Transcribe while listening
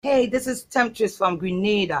Hey, this is Temptress from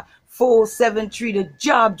Grenada, 473, the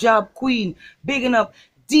Job Queen. Bigging up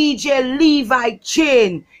DJ Levi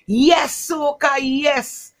Chain. Yes, Soca,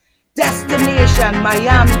 yes. Destination,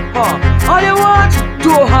 Miami Park. All you want, do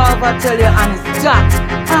have I tell you, and it's that.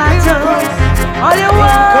 I tell all you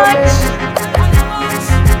want.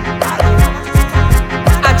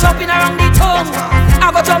 I'm jumping around the tongue. I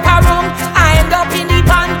go jump around. I end up in the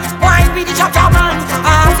pan. Wine with the chop man.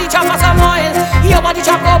 I see chop some oil. Here what the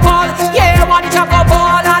chop go ball. Yeah, what the chop go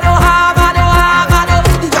ball. I don't have.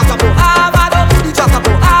 The chop go have. The chop go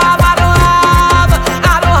have. I don't have. The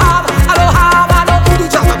chop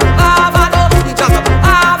go have. The chop go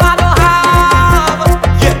have. I don't have.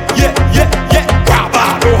 Yeah. Grab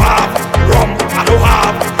I don't have. Rum I don't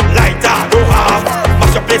have. Light I don't have.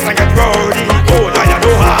 Mash your place and get rowdy. Gold I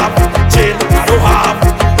don't have. Chain I don't have.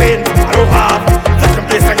 Pin I don't have. Flash your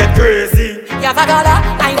place and get crazy. You have a dollar,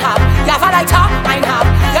 I have. You have a lighter, I have.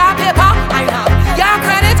 You have paper, I have. You have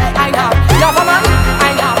credit, I have. You have a man,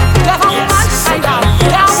 I have. You have a woman, I have.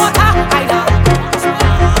 You have water, I have.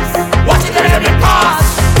 Watch it, let me pass.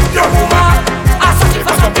 Your woman, I'm searching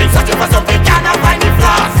for something, cannot find the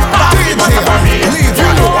flask. you must have for me.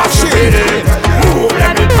 You know what you did. Move,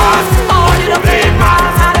 let me pass. All you don't play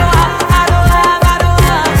mass. I don't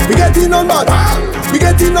have. We getting on bad. We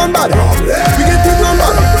getting on bad. We getting on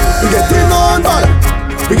bad. We getting on bad.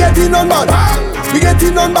 We getting on bad. We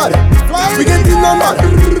getting on bad. We getting on bad.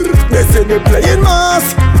 They say they playing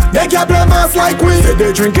mass. They can't play mass like we. Say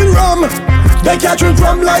they drinking rum. They can't drink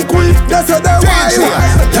rum like we. They say they wild.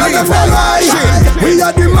 Tell them they lie. We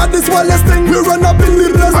are the maddest, wildest thing. We run up in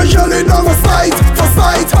the place and shell it down for sight. For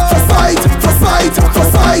sight. For sight. For sight. For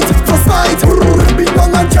sight. For sight. Be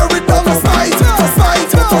young and tear it down for sight. For sight.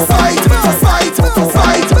 For sight. For sight. For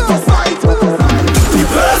sight. For sight. The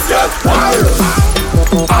place get wild.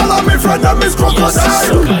 All of me friend them is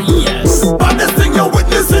crocodile. But this thing you're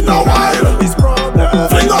witnessing a while.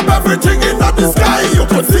 Fling up everything in the sky. You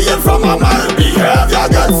could see it from a mile. Behavior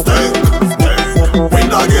gets stink. We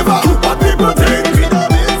don't give a what people think.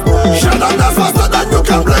 Shut down that's faster than you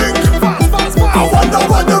can blink. I wonder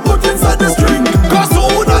what they put inside this drink. Cause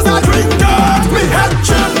soon as I drink that, me head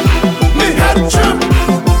chip. Me head chip.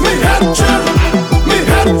 Me head chip. Me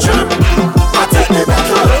head chip. I take the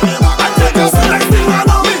bottle. I take a select thing and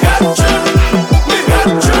now me head chip. Me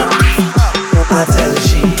head chip. I tell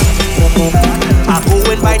she I go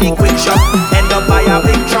in by the quick shop, end up by a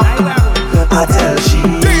big truck. I tell she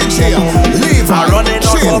I running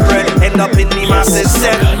out for bread, end up in the massive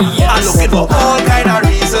set. I'm looking for all kind of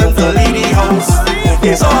reasons to leave the house.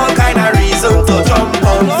 There's all kind of reasons to jump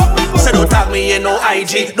out. So don't tag me in no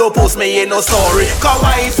IG, don't post me in no story. Cause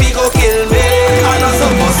wifey go kill me. I'm not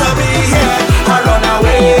supposed to be here, I run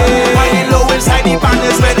away. Why low inside the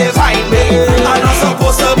panels where they find me. I'm not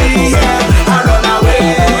supposed to be here, I run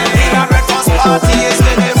away. In a breakfast party is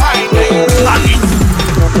where they find me.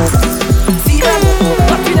 See them,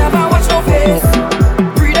 but we never watch no face.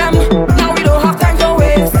 Free them, now we don't have time to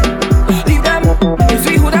waste. Leave them, it's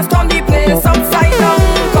we who that's done the place upside down.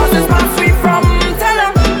 Cause it's my sweet from tell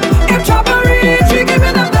them. If trouble reach, we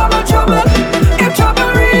giving them double trouble. If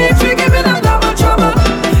trouble reach, we giving them double trouble.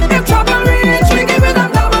 If trouble reach, we giving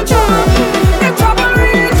them double trouble. If trouble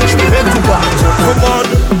reach, we giving them double trouble. Come on,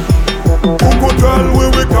 who could tell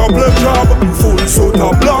we can't play job? Full suit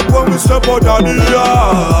of black when we step out of the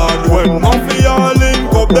yard. When mafia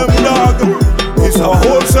link up them dog, it's a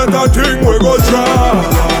whole set of thing we go try.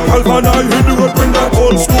 Calvin I hit the road, bring that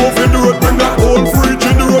old stove in the road, bring that old fridge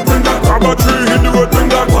in the road, bring that cabba tree in the road, bring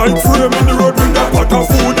that pipe frame in the road, bring that pot of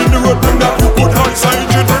food in the road, bring that good high side,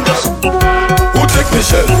 bring that. Who take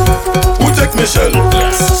Michelle? Who take Michelle?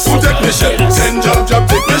 Who take Michelle? Send job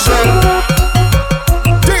take Michelle.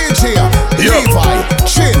 Levi,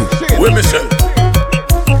 Chin, with Michelle.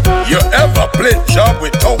 You ever played job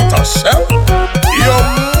without a shell? Your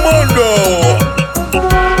mother.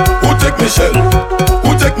 Who take Michelle?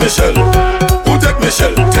 Who take Michelle? Who take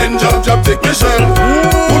Michelle? 10 job take Michelle.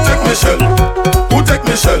 Who take Michelle? Who take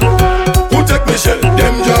Michelle? Who take Michelle?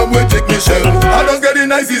 Them job will take Michelle. I don't get the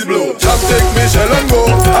nicest blow. Job take Michelle and go.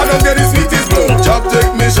 I don't get the sweetest blow. Job take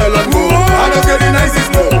Michelle and go. I don't get the nicest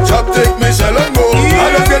blow. Job take Michelle and go. I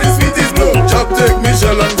don't get the sweetest blow. Job take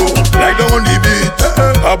Michelle and go. Like down on the beach,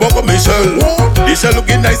 I buck up Michelle. Michelle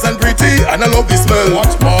looking nice and pretty, and I love the smell.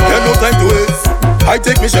 There's no time to waste. I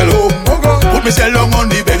take Michelle home. Put Michelle long on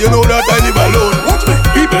the bed, you know that I live alone.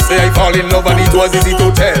 People say I fall in love and it was easy to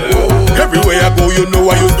tell. Everywhere I go, you know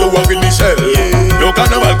I used to walk with Michelle. No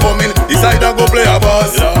carnival coming, decide I go play a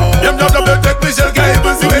bass. Them job they take Michelle, can't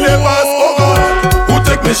even see when they pass. Oh God, who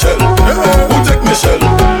take Michelle? Who take Michelle?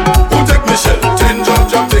 Who take Michelle? 10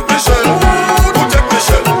 job take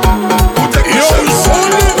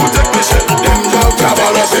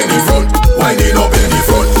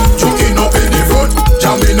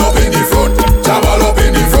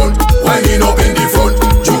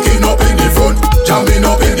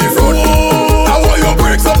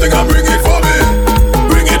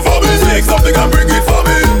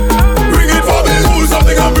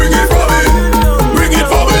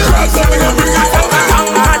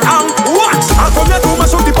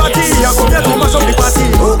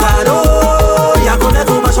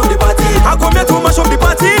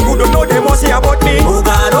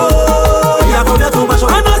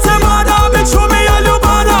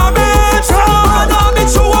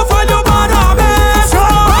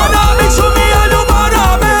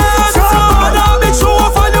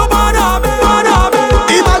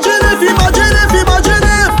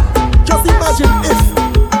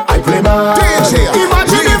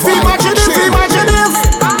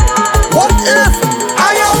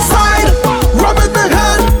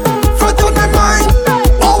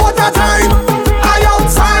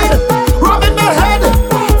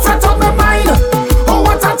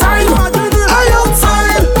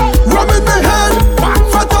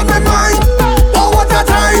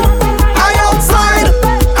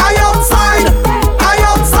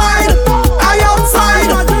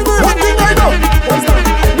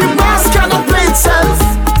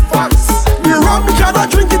about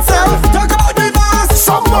the drink itself? Talk about the mass.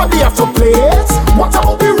 Somebody have to play it. What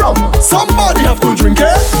about the rum? Somebody have to drink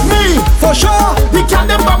it. Me, for sure. The can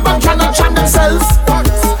them bamba cannot chant themselves.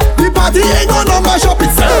 The party ain't gonna mash up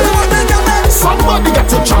itself. Somebody got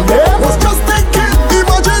to chant it. Was just thinking.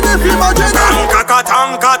 Imagine if.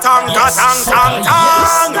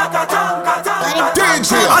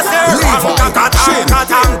 DJ, leave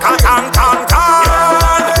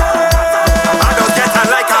I just get on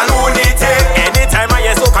like a lunatic. Anytime I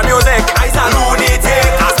hear soca music, I's a lunatic.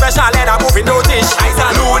 A special leather moving notice, I's a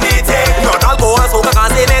lunatic. Not alcohol, soca can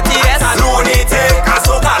say it, yes. A lunatic, a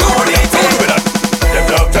soca lunatic. Them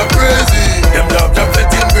dub crazy, them dub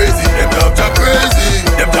fetting crazy, them dub crazy,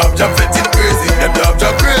 them dub fetting crazy, them dub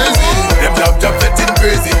crazy, them dub fetting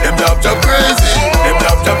crazy, them dub crazy, them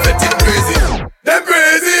dub fetting crazy, them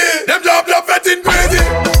crazy, them dub fetting crazy,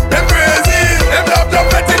 them crazy, them dub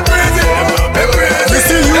fetting crazy, them crazy.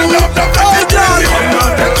 Listen you, them dub fetting crazy,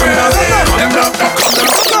 them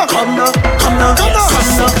come now.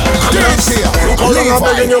 DJ, how long I'm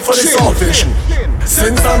begging you for the saltfish?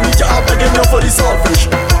 Since I meet you, I'm begging you for the saltfish.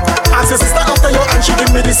 Ask your sister after your and she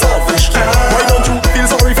give me the saltfish. Why don't you feel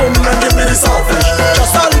sorry for me and give me the saltfish?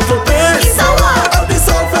 Just a little bit. Of the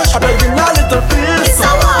saltfish. I'm begging a little bit.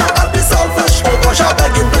 Of the saltfish. Oh gosh, I'm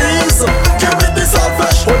begging please. Give me the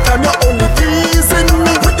saltfish. One time you're only teasing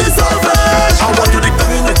me with the saltfish. I want you to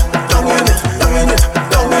down in it, down in it, down in it,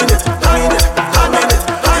 down in it, down in it, down in it,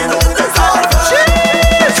 down in the saltfish.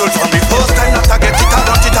 So from the first time that I get it, I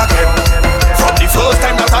want it again. From the first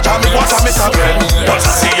time that I jam it, once I miss again. Once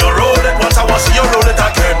I see you roll it, once I want see you roll it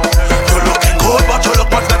again. You're looking good, but you look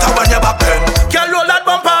much better when you're back then. Girl, roll that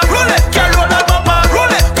bumper, roll it. Girl, roll that bumper, roll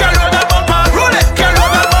it. Girl, roll that bumper, roll it. Girl, roll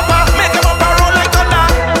that bumper, make your bumper roll like thunder.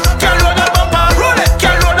 Girl, roll that bumper, roll it.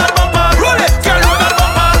 Girl, roll that bumper, roll it. Girl, roll that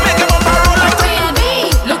bumper, make your bumper roll like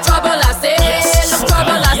thunder. Look trouble, I say. Look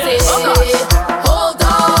trouble, I say. Hold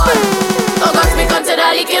on. Oh gosh, me come to the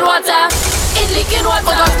leaking water. It leaking water.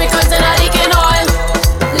 Oh gosh, me come to the leaking oil.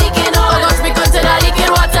 Leaking oil. Oh gosh, me come to the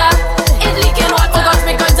leaking water. It leaking water. Oh gosh,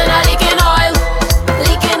 me come to the leaking oil.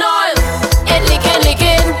 Leaking oil. It leaking,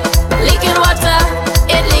 leaking. Leaking water.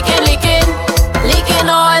 It leaking, leaking. Leaking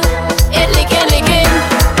oil. It leaking, leaking.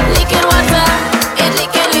 Leaking water. It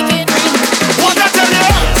leaking, leaking. What I tell you?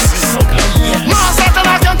 Mass Satan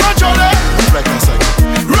I can control it.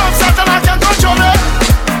 Rough Satan I can control it.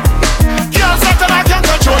 Girl Satan I can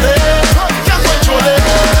control it. Can control it.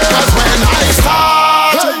 'Cause when I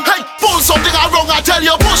start, hey, pull something wrong, I tell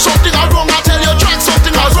you. Pull something wrong, I tell you. Track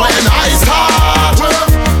something wrong. When I start,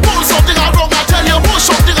 pull something wrong, I tell you. Pull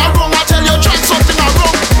something wrong, I tell you. Track something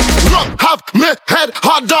wrong. Run, have me head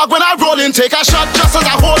hot dog when I roll in. Take a shot just as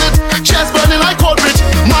I hold it. Chest burning like cold bridge.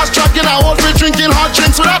 Mass truck in a old fridge, drinking hot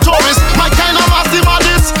drinks with a tourist. My kind of mass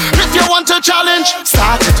this. If you want to challenge,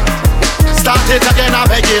 start it. Start it again, I'm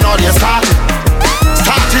begging all you. Start it.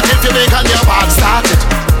 Start it if you make on your bad. Start it.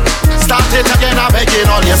 Start it again, I'm begging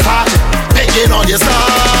all you. Start it. Begging all you. Start.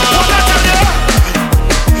 What I tell you?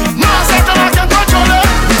 Mass Satan I can control it.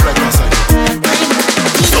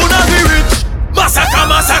 Soon as we reach, massacre,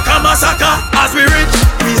 massacre, massacre. As we reach,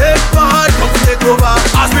 we head forward, come to take over.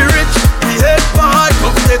 As we reach, we head forward,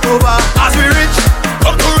 come to take over. As we reach,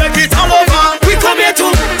 come to wreck it all over. We come here to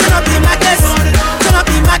turn up the madness, turn up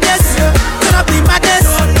the madness, turn up the madness,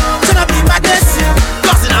 turn up the madness.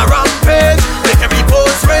 Causing a rampage, make every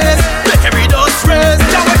post raise, make every dust raise.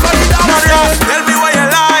 Can't wait for the dance. Tell me what you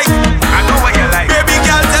like, I know what you like. Baby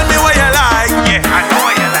girl, tell me what you like. Yeah, I know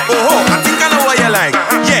what you like. Oh, I think I know what you like.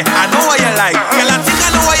 Yeah, I know what you like. Girl, I think I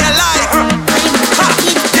know what you like. Ha,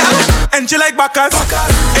 girl, and you like Bacchus,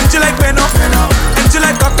 and you like Venom, and you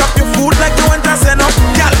like cock up your food like you want to send up.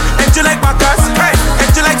 Girl, and you like Bacchus,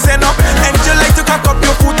 and you like send up, and you like to cock up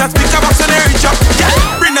your food and speak about so they reach up. Girl,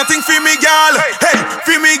 bring nothing for me, girl. Hey,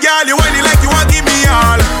 for me, girl, you whining like you want give me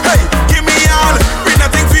all. Hey, give me all. Bring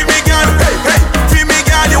nothing for me, girl. Hey, hey, for me,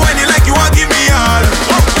 girl, you whining like you want give me all.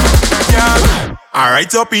 Girl, I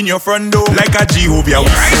right up in your front door like a Jehovah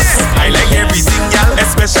Witness. I like everything, girl,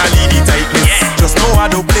 especially the tightness. Just know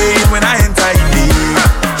how to play it when I enter in there.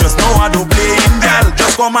 Just know how to play it, girl.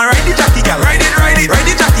 Just come and ride the jockey, girl. Ride it, ride it, ride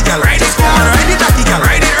the jockey, girl. Just come and ride the jockey, girl.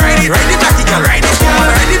 Ride it, ride it, ride the jockey, girl. Just come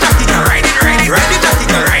and ride the jockey, girl. Ride it, ride it, ride the jockey,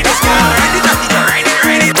 girl. Just come and ride the jockey, girl. Ride it,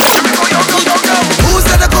 ride it. Who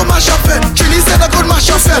said I could mash up it? Trini said I could mash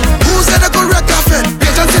up it. Who said I could wreck off it?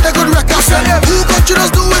 Peyton said I could wreck off it. Who country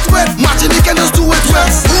does do it well? Martinique can just do it well.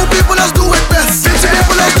 Who people does do it best? 50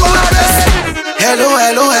 people does do it best. Hello,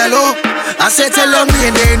 hello, hello. I said tell them we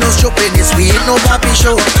ain't there no shopping. This we ain't no papi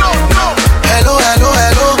show. Hello, hello,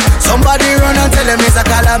 hello. Somebody run and tell them it's a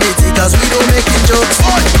calamity, cause we don't making jokes.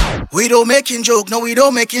 We don't making joke, no we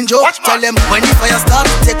don't making joke. Tell them when the fire start,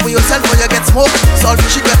 take for yourself or you get smoke.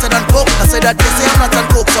 Saltfish is better than coke. I say that they say I'm not on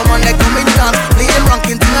coke. Someone like come in dance, playing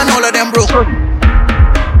ranking thing and all of them broke.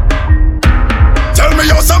 Tell me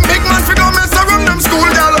you're some big man fi go mess around them school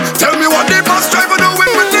gal. Tell me what the bus driver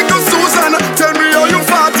doing with little Susan. Tell me how you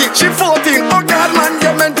 40, she 14. Oh God man,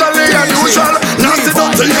 you're mentally unusual. Nasty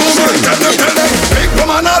up to you man. Tell them, big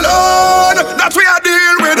woman alone. That we are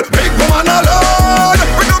deal with. Big woman alone.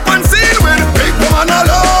 We up and seen with. Big woman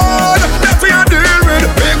alone. That we are deal with.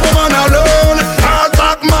 Big woman alone. Hard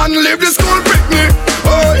back man, leave the school picnic.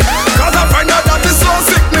 Oh, cause I find out that is so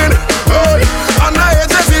sickening. Oh, and the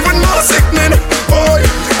age is even more sickening. Boy,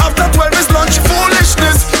 after 12 is lunch,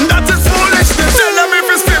 foolishness. That is foolishness. Tell them if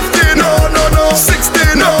it's 15, no,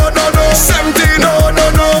 16, no, 17, no,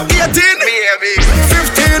 18, baby.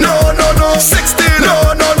 15, no, 16, no,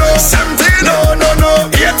 17, no,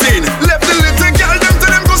 18. Left the little girl, them to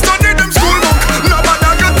them go study them school book.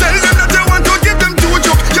 Nobody can tell them that you want to give them two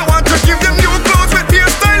joke. You want to give them new clothes with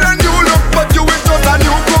hairstyle and new look, but you is just a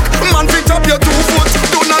new cook. Man, pick up your 2 foot.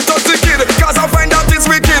 Do not touch the kid, cause I find out it's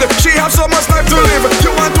wicked. She have so much life to live.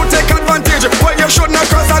 You want to take advantage, well you should not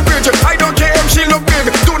cross that bridge. I don't care if she look big.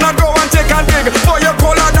 Do not go and take her big. For you're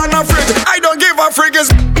colder than a fridge. I don't give a friggers.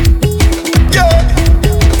 Yeah.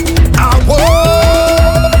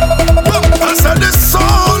 I said this so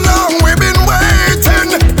long we've been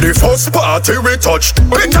waiting. The first party we touched,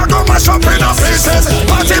 we can go mash up in our pieces.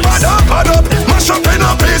 Party bad up, mash up in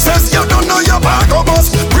our pieces. You don't know your bag of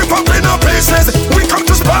us, rip up in our pieces. We come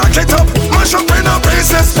to spark it up, mash up in our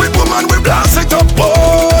pieces. We woman, we blast it up, boy.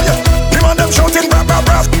 The man them shouting brap brap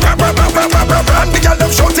brap brap brap brap brap brap brap. And the girl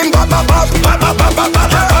them shouting bap bap bap bap bap bap bap bap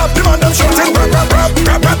bap. The man them shouting brap brap brap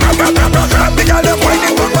brap brap brap brap brap brap. The girl them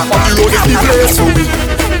whining bap bap bap. You know this the place for me.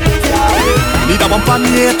 Need a bumper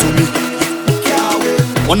near to me.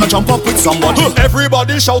 Wanna jump up with somebody?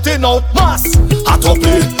 Everybody shouting out, mass! Hot up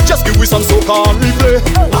play, just give we some soca and replay.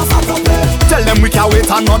 Tell them we can't wait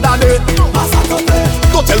another day.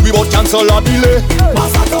 Don't tell we about cancel or delay.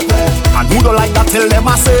 And who don't like that, tell them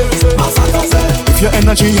I say. If your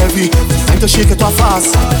energy heavy, time to shake it off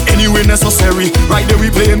fast. Anyway necessary, right there we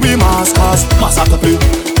playing we mass. Cause mass have to play,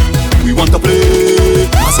 we want to play.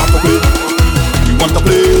 Mass have to play, we want to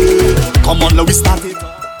play. Come on, now we start it.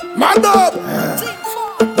 Man up!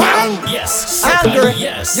 Bang! Yes, Angry,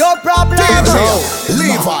 yes. your problem.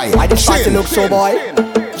 Levi, Why this party look so boy?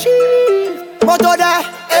 Motor there,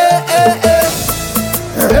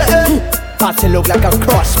 party look like a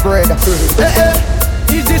crossbred.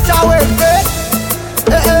 Is this our bed?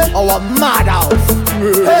 Our madhouse.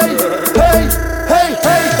 Hey.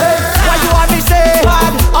 What you want me say?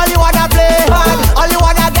 All you wanna play? All you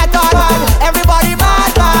wanna get on? Everybody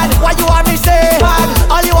mad. What you want me say?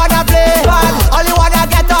 All you wanna play? All you wanna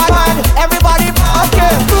get on? Everybody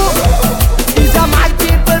okay. It's a mad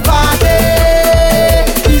people party.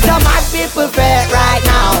 It's a mad people fair right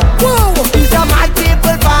now. It's a mad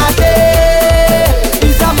people party.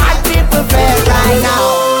 It's a mad people fair right now.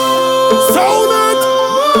 Sound it!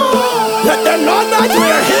 Let them know that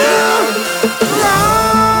we're here!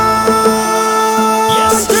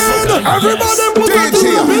 Yes, Soca, Everybody yes. put that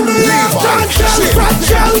in the air! Front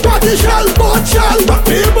shell, body shell, both shell. But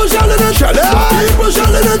people shelling and shelling. People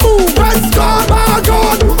shelling and move. Friends gone, my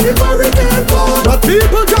God. People retain gone. But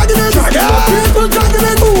people dragging and dragging. People dragging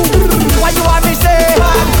and move. What you want me say?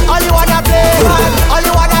 All you wanna play? All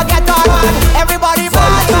you wanna get on? Everybody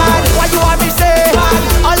mad. What you want me say?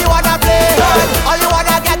 All you wanna play? All you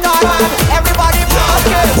wanna get on? Everybody mad.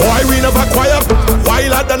 Boy, we never quiet.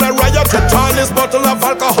 Wilder than a riot. The tallest bottle of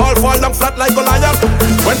alcohol fall down flat like Goliath.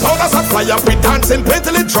 When powders are fly up, we dancing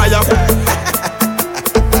painfully triumph.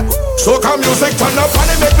 Soca music turn up and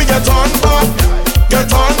it make me get on bad.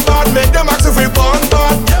 Get on bad, make them ask if we born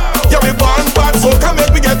bad. Yeah, we born bad, soca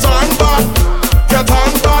make me get on bad. Get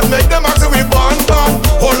on bad, make them ask if we born bad.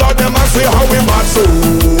 Oh Lord, them ask me how we bad so.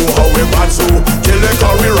 How we bad so, till they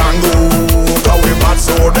call we rango. How we bad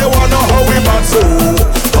so, they wanna know how we bad so.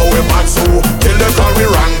 How we bad so, till they call we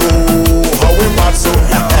rango. How we bad so,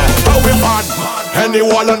 how we bad. Any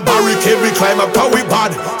wall and barricade we climb up, how we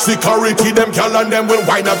bad. Security them girl and them will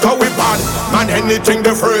wind up, how we bad. Man, anything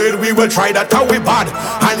they afraid we will try that, how we bad.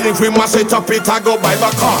 And if we must it up it, I go by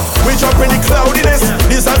my car. We jump in the cloudiness,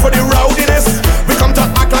 designed for the rowdiness. We come to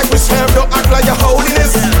act like we serve, don't act like your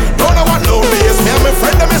holiness. Don't know what lonely is, me and my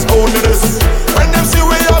friend them is only this. When them see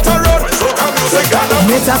we out the road, soca music and up.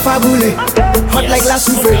 Metafabule, hot like la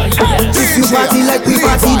souffle. If you party like we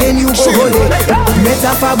party, then you go hold it.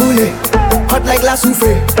 Metafabule, hot like la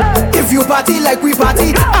souffle. If you party like we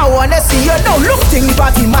party, I wanna see you now. Look, thing the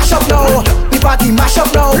party mash up now. The party mash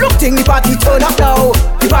up now. Look thing the party turn up now.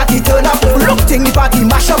 The party turn up. Look thing the party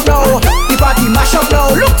mash up now. The party mash up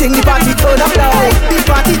now. Look thing the party turn up now. The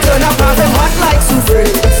party turn up, have it hot like souffle.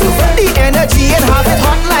 The energy and have it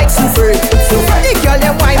hot like souffle. The girl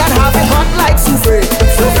them wine and have it hot like souffle.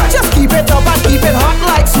 Just keep it up and keep it hot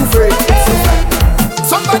like souffle.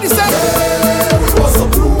 Somebody say, yeah, we want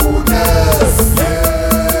some rudeness.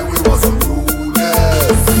 Yeah, we want some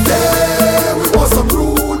rudeness. Yeah, we want some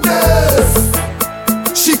rudeness.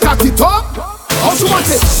 She cock it up. How she want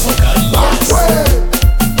it? Back way.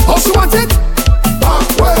 How she want it? Back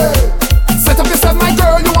way. Set up yourself, my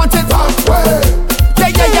girl, you want it? Back way.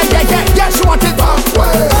 Yeah, she want it? Back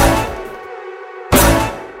way.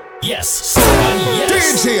 Yes, Soca,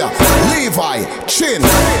 yes. DJ Levi Chin.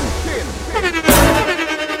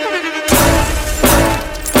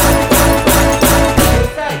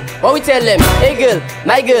 What we tell them? Hey girl,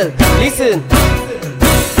 my girl, listen.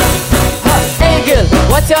 Hey girl,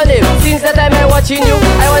 what's your name? Since that time I'm watching you,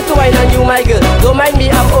 I want to wine on you, my girl. Don't mind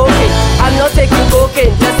me, I'm okay. I'm not taking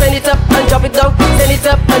cocaine. Just send it up and drop it down. Send it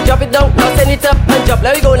up and drop it down. Now send it up and drop.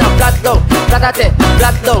 Let me go now. Flat down, flatate,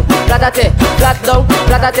 flat down, flatate, flat down,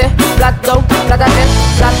 flatate, flat down, flatate,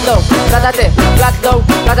 flat down, flatate, flat down,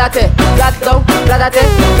 flatate, flat down, flatate,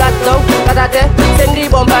 flat down, flatate. Send the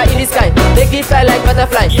bomber in the sky. Make it fly like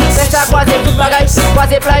butterfly. Let's talk quasi foot bagay,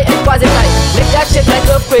 quasi fly and quasi fly. Make that shit like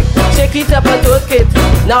earthquake. Shake it up and twerk it.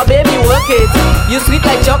 Now baby work it. You sweet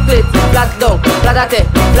like chocolate. Flat down, flatate,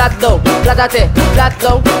 flat down, flatate, flat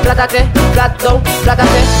down, flatate, flat down,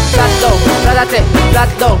 flatate, flat down, flatate,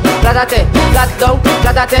 flat down, flatate, flat down,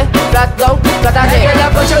 flatate, flat down, flatate. Girl, I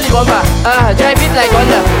control the bumper. Drive it like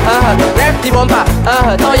Honda. Rev the bumper.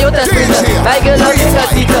 Toyota Sprinter. My girl, I'll take a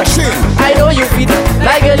seater. I know you fit.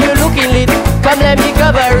 My girl, you looking lit. Come let me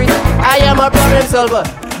cover it. I am a problem solver.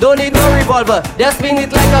 Don't need no revolver. Just spin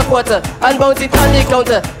it like a quarter and bounce it on the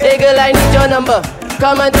counter. Hey girl, I need your number.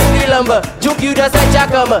 Come and take the lumber. Juke you just like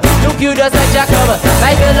Jackhammer. Juke you just like Jackhammer.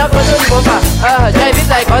 My girl, up control the bumper. Drive it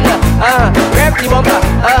like Honda. Rev the bumper.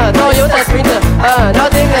 Toyota Sprinter. Now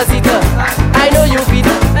take the seater. I know you fit.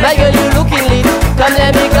 My girl, you looking lit. Come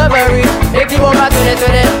let me cover it. Make the bumper turn it.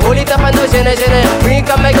 Hold it up and no gene. Bring it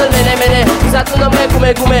come my girl, mene. Ça tourne moi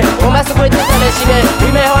gume. On m'a souhaité dans les chimères. Oui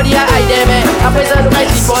mais on dit à Aïdeme. Après ça nous va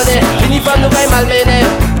chiffonner. L'uniforme nous va malmener.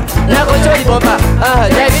 Now control the bumper,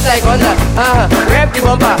 drive it like Honda, rev the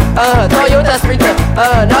bumper, Toyota Sprinter,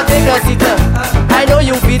 now take a seater. I know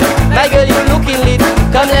you fit, my girl you looking lit.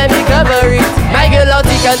 Come let me cover it. My girl out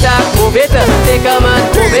the contact, move it, take a man,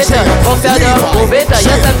 move it, box her down, move it,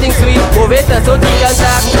 you're something sweet, move it, so the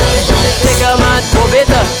contact, take a man, move it,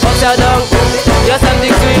 box her down, you're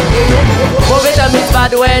something sweet. Move it, miss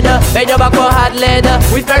bad weather, bend your back for hard leather.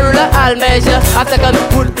 With ferrula I'll measure, after come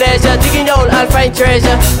good pleasure, digging down I'll find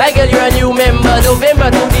treasure. My girl, you're a new member,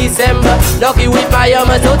 November to December. Lucky with my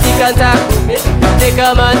armor, so take contact. Take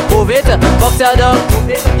a man, move it, box her down.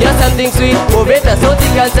 You're something sweet, move it, so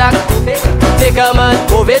take contact. Take a man,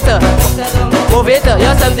 move it,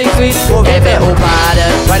 you're something sweet, move it. Oh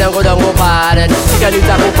pardon, why don't go down, oh pardon. She can do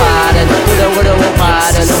that, oh pardon. Go down, oh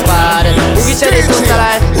pardon, oh pardon. Boogie shell is so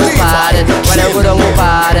salad, oh pardon. Why don't go down, oh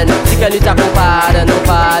pardon. She can do that, oh pardon, oh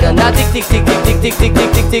pardon. Now tick,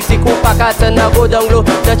 oh pakatan, now go down low.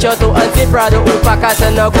 Touch your toe and say Prado, oh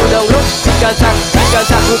pakatan, now go down low. Tick and tack,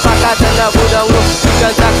 oh pakatan, now go down low. Tick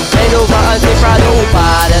and tack, bend over and say Prado, oh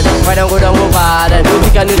pardon. Why don't go down, oh pardon. She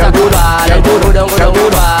can do that, oh pardon. Go down, oh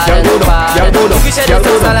pardon, oh pardon. Boogie shell is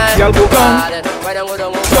so salad, oh pardon. Why don't go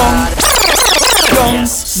down, oh pardon.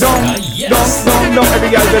 Down, every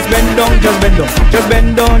girl just bend down, just bend down, just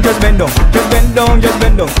bend down, just bend down, just bend down, just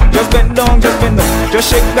bend down, just bend down, just bend down,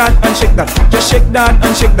 just shake that and shake that, just shake that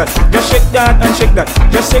and shake that, just shake that and shake that,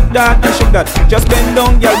 just shake that and shake that, just bend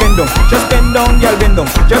down, girl bend down, just bend down, girl bend down,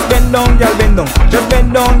 just bend down, girl bend down, just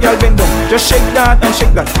bend down, girl bend down, just shake that and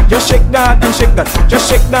shake that, just shake that and shake that,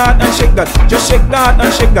 just shake that and shake that, just shake that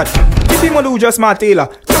and shake that. If you want to just my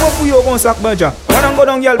tailor, come up for your own sack budget. When I go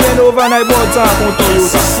down, girl bend over and I board talk on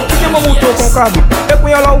Toyota. If you want to con cargo, take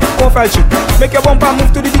me along con file sheet. Make your bumper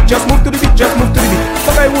move to the beat, just move to the beat, just move to the beat.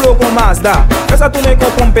 Makay ulo con Mazda, just a tune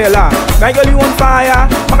con Pompela. My girl you on fire,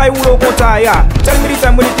 makay ulo con tire. Tell me the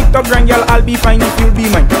time when the TikTok grind, girl I'll be fine if you'll be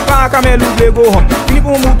mine. Pa camel play go home. Fini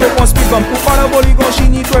pour move to con speed bump. Pour pas le boli con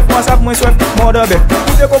chini, 12 mois sap moins soif, mort de bête.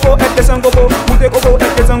 Moute coco, et sans coco, moute coco,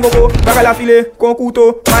 et sans coco. Bagay la filet, con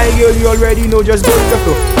couteau. My girl you already know, just go with the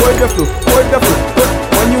flow, go with the flow, go with the flow.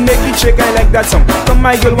 When you make it shake, I like that song. Come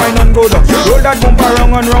my girl, wine on go down. Roll that bumper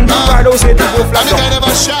wrong and wrong. Prado say to go flat down. I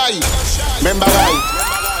never shy. Remember right.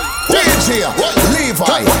 DJ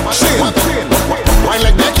Levi Chin. Wine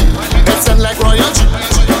like Becky, head sound like royalty.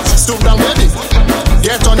 Stoop down, baby.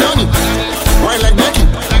 Get on your knee. Wine like Becky.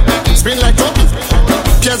 Spin like Topi.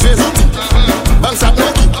 Piers Vezuti. Banks at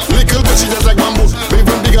Noki. Little bit she just like bamboo.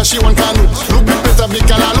 Even bigger she want canoe. Look bit better big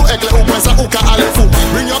kalalu. Ekle upwesa uka alefu.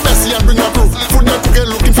 Bring your bestie and bring your crew. Food them to get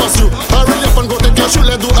looking for you. Hurry up and go take your shoe.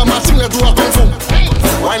 Let's do a matching, let's do a kung fu.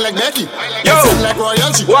 Wine like Becky. Yo, like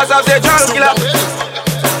royalty. What's up there, John Killer?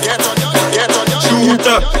 Get on your knee. Get on your knee.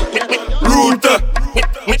 Shooter. Router.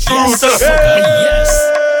 Shooter. Yes.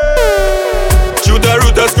 Shooter,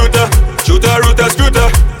 router, scooter. Shooter, router, scooter.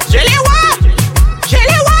 Chelewa!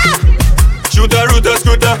 Shooter, router,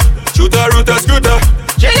 scooter. Shooter, router, scooter.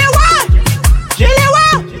 Chelewa!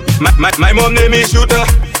 My mom name is Shooter.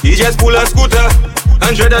 He just pull a scooter.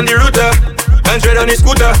 100 on the router. 100 on the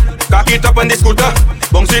scooter. Cock it up on the scooter.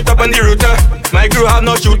 Bounce it up on the router. My crew have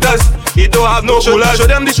no shooters. He don't have no shooters. Show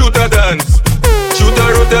them the shooter dance.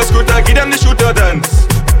 Shooter, router, scooter. Give them the shooter dance.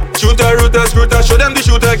 Shooter, router, scooter. Show them the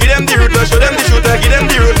shooter. Give them the router. Show them the shooter. Give them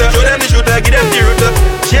the router. Show them the shooter. Give them the router.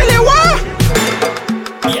 Chelewa!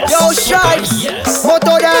 Yes. Yo, Stripes, Yes.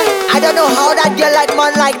 Moto there. I don't know how that girl like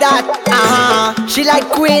man like that. She like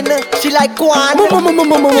Queen, she like Kwan.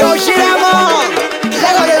 Yo, she like more.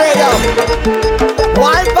 Let go the rhythm.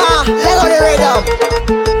 Walpa, let go the rhythm.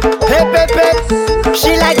 Hip, hip, hip.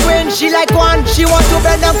 She like Queen, she like Kwan. She want to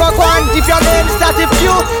bend down for Kwan. If your name starts with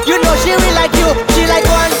Q, you know she will like you. She like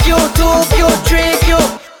 1 Q, 2 Q, 3 Q.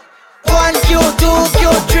 1 Q, 2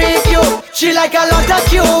 Q, 3 Q. She like a lot of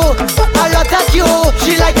Q, a lot of Q.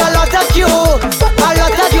 She like a lot of Q, a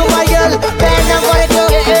lot of Q, my girl. Bend down for the Q,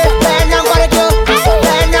 bend down for the Q,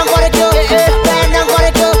 bend down for the Q, bend down for the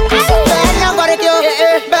Q, bend down for the Q,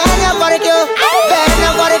 bend down for the Q, bend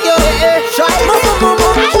down for the Q.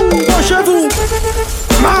 Penchez-vous,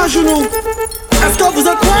 main à genoux. Est-ce que vous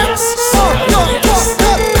êtes prêts?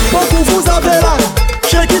 Beaucoup vous avez là.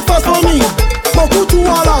 Shake it fast for me. Beaucoup tout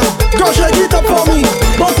à la. Quand shake it up for me.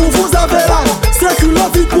 Beaucoup vous avez là. Circule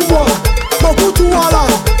vite pour moi. Beaucoup tout à la.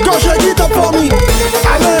 Quand shake it up for me.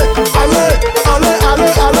 Allez, allez, allez,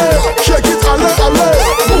 allez, allez. Shake it, allez, allez.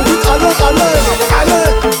 Move it, allez, allez. Allez,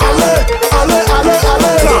 allez, allez, allez,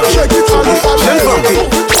 allez. Shake it, allez, allez.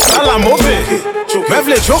 À la mauvaise, mais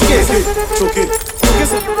v'lez choquer.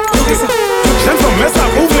 J'aime comme mais ça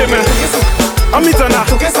ouvre les mains. Amitana,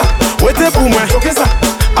 ouais t'es pour moi.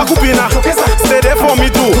 Akupina, stay there for me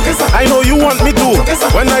too. I know you want me too.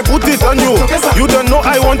 When I put it on you, you don't know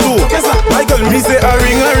I want to. My girl, me say a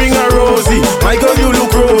ring a rosy. My girl, you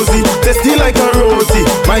look rosy, tasty like a rosy.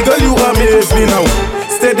 My girl, you amaze me now.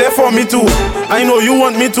 Stay there for me too. I know you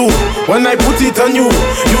want me too. When I put it on you,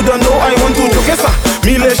 you don't know I want to. Chokesa,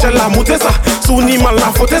 mile shella mutesa, suni mal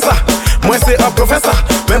la fotesa. Moi c'est un professor,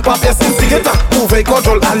 même pas pièce instigator. Ouvrez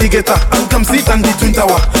control alligator, and come sit on the twin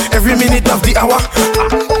tower. Every minute of the hour.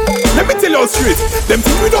 Let me tell you straight, them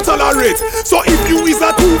things we don't tolerate. So if you is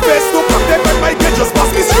a two-face, no problem when my get just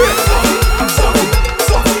pass me straight.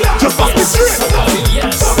 Just pass me straight.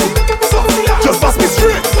 Just pass me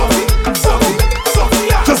straight.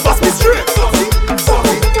 Just pass me straight.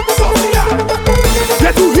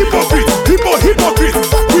 They're too hypocrite, hypocrite.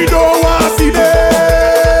 We don't want to see them.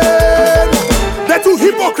 They're too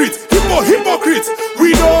hypocrite, hypocrite.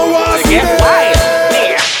 We don't want to see them.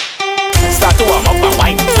 Start to warm up and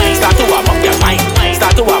wine. Start to warm up your mind.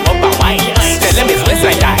 Start to warm up and wine. Tell them it's less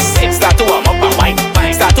like that. Start to warm up and wine.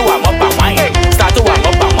 Start to warm up and wine. Start to warm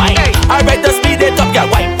up and wine. Alright, just speed it up, girl.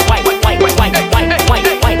 Wine.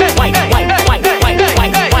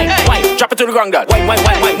 Drop it to the ground, girl. Wine.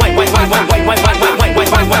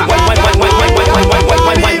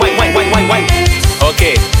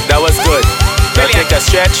 Okay, that was good. Now take a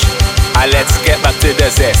stretch and let's get back to the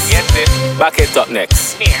zest. Back it up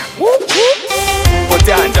next. Put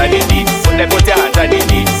your hands on your knees. Put your hands on your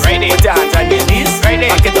knees. Put your hands on your knees.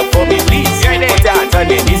 Back it up for me, please. Put your hands on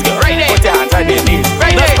your knees, girl. Put your hands on your knees.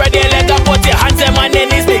 Now spread your leg up. Put your hands on your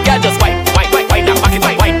knees. Big girl, just wine now. Back it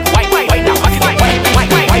up. Wine now. Back it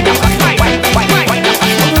up.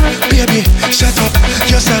 Baby, set up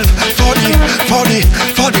yourself for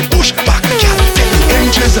the push back, girl. Take the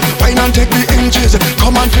inches, wine and take the inches.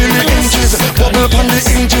 Come and feel the inches, bubble on the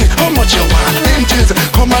inches. How much you want inches?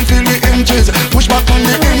 Come and feel the inches. Push back on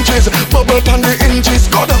the inches, bubble on the inches.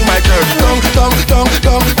 Go down, my girl, down,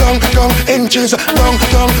 inches.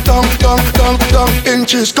 Down,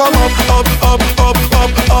 inches. Come up,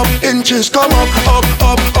 inches. Come up.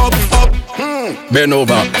 Bend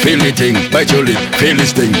over, feel the thing, bite your lip, feel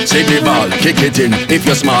this thing. See the ball, kick it in. If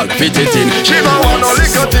you're small, fit it in. She no want no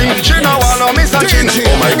little thing, she no want no Mr. Chin.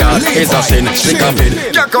 Oh my God, it's a sin. Sick of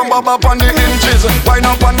it. Yeah, come bubble up on the inches, wind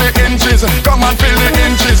up on the inches. Come and feel the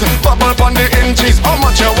inches, bubble up on the inches. How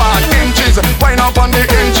much you want? Inches, wind up on the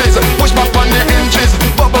inches. Push back on the inches,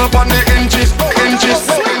 bubble up on the inches. Inches,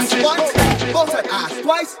 inches. Bounce that ass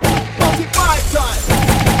twice, bounce it 5 times,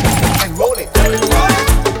 and roll it.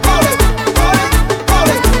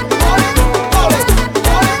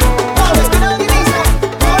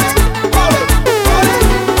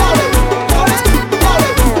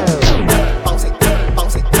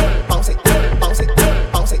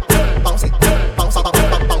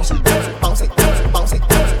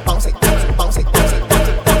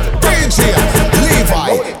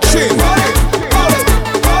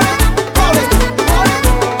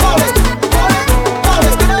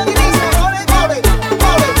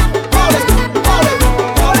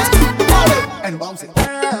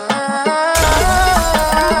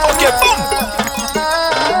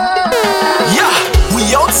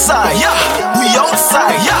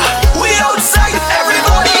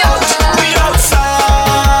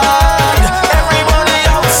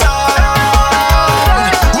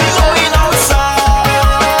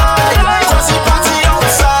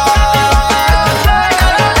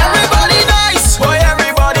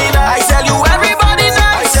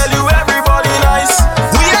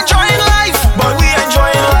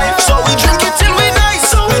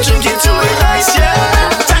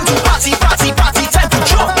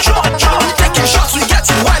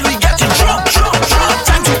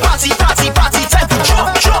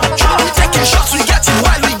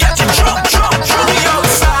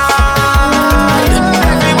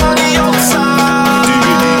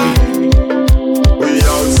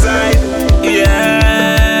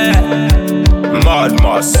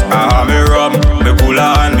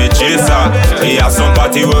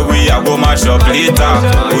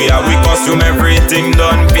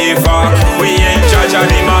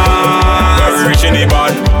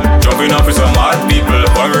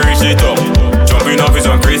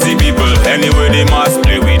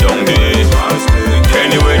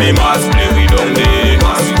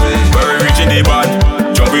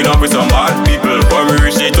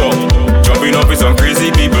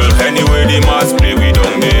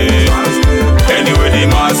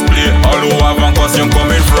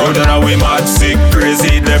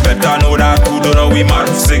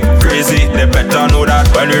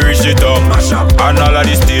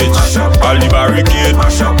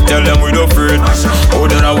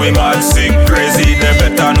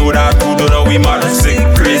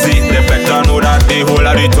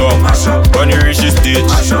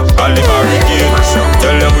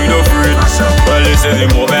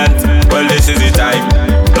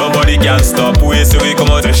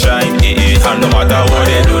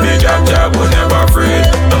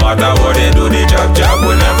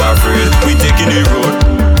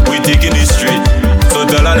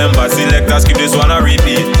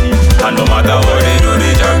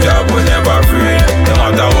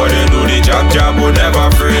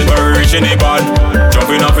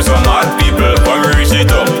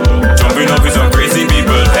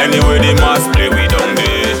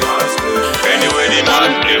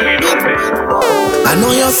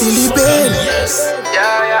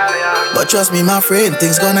 Trust me, my friend,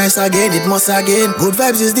 things go nice again, it must again. Good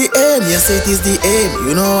vibes is the aim, yes it is the aim.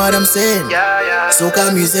 You know what I'm saying?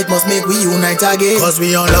 Soca music must make we unite again. Cause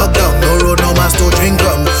we on lockdown, no road, no mass to drink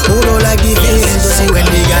rum. Who don't like the feeling to see when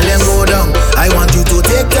the gal them go down? I want you to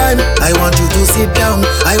take time, I want you to sit down.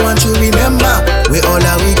 I want you remember where all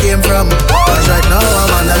that we came from. Cause right now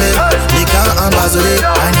I'm on the make, they can't ambassador.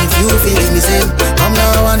 And if you feeling the same, come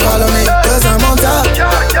now and follow me. Cause I'm on top,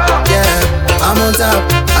 yeah, I'm on top.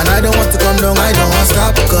 And I don't want to come down, I don't want to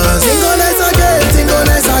stop. Cause thing go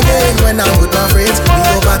nice again when I'm with my friends. We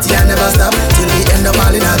go party and never stop till we end up all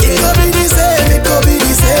in a game. It could be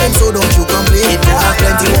the same, so don't you complain. If you have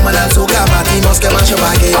plenty woman and soca party must come and show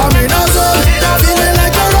again. I'm in a zone, feeling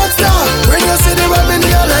like a rock star. When you see the women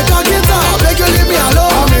here like a guitar, beg you leave me alone.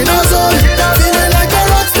 I'm in a zone, feeling like a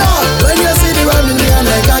rock star. When you see the women here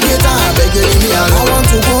like a guitar, beg you leave me alone. I want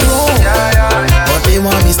to go home, but they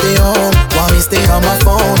want me stay home. Want me stay on my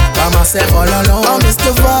phone by myself all alone. I miss the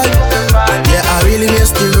vibe, yeah, I really miss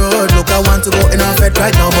the road. Look, I want to go in a fed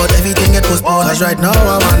right now, but everything get postponed. Cause right now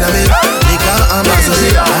I wanna make they can't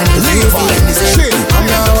ambassador. And if you feeling the same, come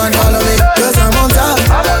now and follow me. Cause I'm on top,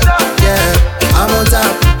 yeah, I'm on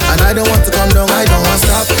top. And I don't want to come down, I don't want to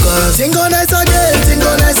stop. Cause thing go nice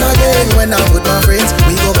again when I'm with my friends.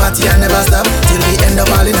 We go party and never stop till we end up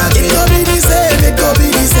all in a game. It could be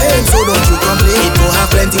the same, so don't you complain. It go have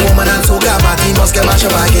plenty woman and soca party must get mash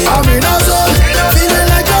up again. I'm in a zone, feeling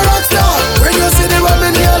like a rock star. When you see the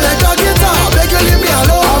women here like a guitar, beg you leave me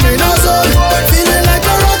alone.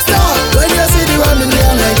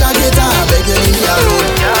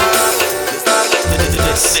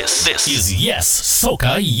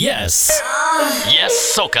 Soca, yes. Yes,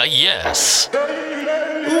 Soca, yes.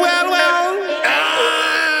 Well.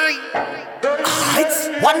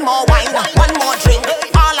 One more wine, one more drink.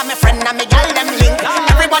 All of my friends and me gal them link.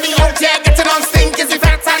 Everybody out here getting on stink is the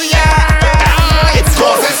fat of the year. It's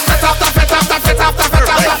causes fet after fet after fet after fet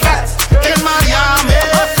after fet in Miami.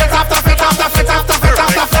 Fet after fet after fet after fet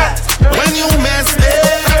after fet. When you miss me,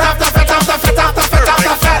 fet after fet after fet after fet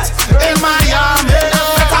after fet in Miami.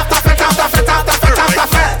 Fet after fet after fet after fet after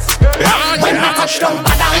fet. When I touch down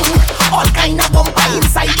badang, all kind of bumper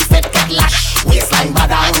inside the fet get lash. Waistline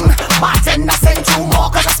badang, bartender send 2 more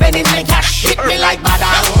 'cause I'm spending my cash. Hit me like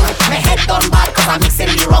badang, my head done bad 'cause I'm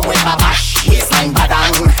mixing the rum with babash. Waistline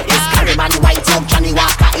badang, is Carryman White Oak Johnny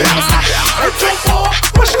Walker in my stash. Jump on,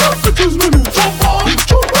 push it up, bitches, man. Jump on,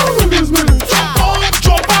 bitches, man.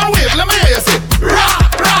 Jump on, wave, let me hear you say. Rah,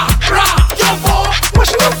 rah, rah. Jump on, push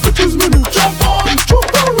it up, bitches, man. Jump on,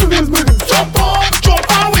 bitches, man. Jump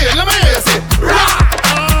on, wave, let me hear you say. Rah.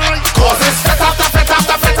 'Cause it's fet after fet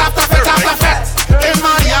after fet after fet after fet in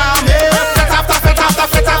Miami. Fet after fet after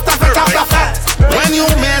fet after fet after fet. When you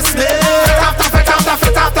miss me, fet after fet after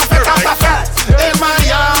fet after fet after fet in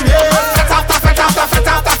Miami. Fet after fet after fet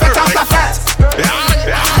after fet after fet.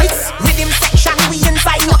 Rhythm section, we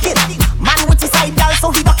inside knocking. Man with his side gal, so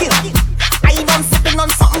he ducking. I done sipping on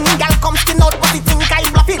something, gal come skin out, but he think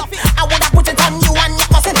I'm bluffing. I woulda put it on you and your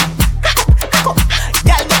cousin. Cock up,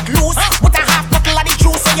 gal get loose with a half bottle of the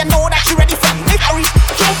juice, so you know that you ready for me. Hurry,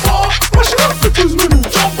 jump on, push it up, bitches, man.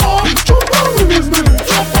 Jump on, bitches, man.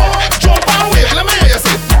 Jump on, wave, let me hear you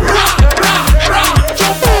say. Rah, rah, rah.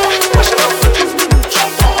 Jump on, push it up, bitches, man.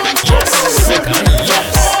 Jump on, Soca,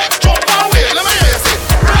 yes. jump on, wave, let me hear you say.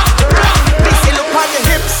 Rah, rah. Me say look on your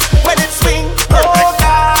hips when it swing. Oh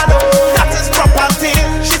God, oh, that is proper thing.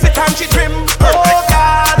 She fit and she trim. Oh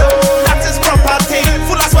God, oh, that is proper thing.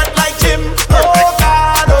 Full of sweat like Jim. Oh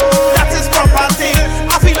God, oh, that is proper thing.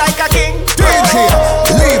 I feel like a king. DJ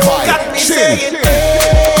Levi Got me Chin. saying,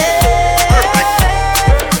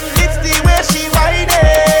 it's the way she whine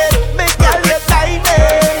it, make girl you tiny.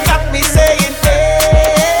 Got me saying,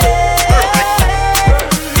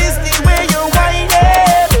 it's the way you whine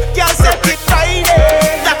it, girl set it right.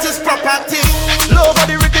 That is proper thing. Love on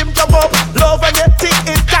the rhythm jump up, love on the tick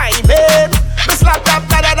in timing. Me slap that,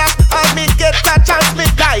 and me get a chance, me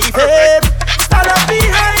dive in. Stand up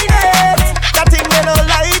behind it, that thing me no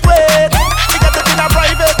lightweight. Me get it in a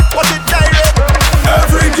private, what it direct.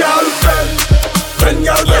 Every girl bend,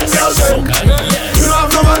 girl bend. Soca, yes. You don't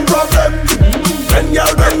have no man problem. Bend,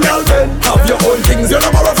 girl bend. Have your own things, you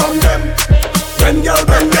don't borrow from them. Bend, girl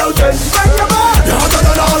bend. Bend your man. You're hotter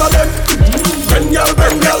than all of them. Bend, girl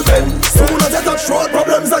bend. Soon as you touch road,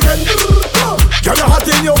 problems again. Girl, you're hot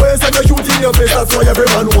in your waist and you're cute in your face. That's why every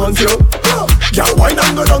man wants you. Girl, wine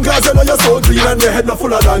and go down 'cause you know you're so clean and your head not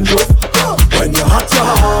full of dandruff. When you're hot, you're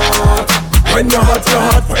hot. When you're hot, you're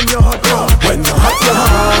hot. When you're hot, you're hot. When you're hot, you're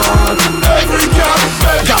hot. Every girl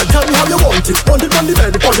bend. Girl, tell me how you want it. Want it on the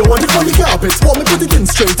bed or you want it on the carpet? Want me put it in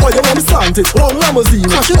straight or you want me slant it? Long limousine,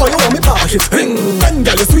 crash it or you want me park it? Bend,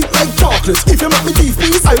 girl, you're sweet like chocolate. If you make me teeth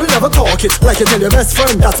piece, I will never talk it. Like you tell your best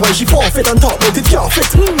friend, that's why she forfeit and talk about it can't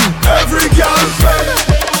fit. Every girl bend.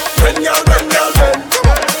 When girl bend.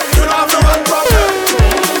 You don't have no man problem.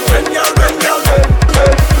 When girl bend.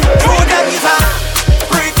 True them is a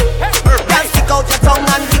freak. Girl, stick out your tongue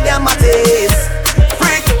and give them a taste.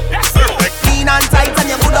 Freak, clean and tight and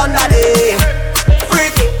you good under there.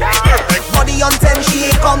 Freak, body on 10, she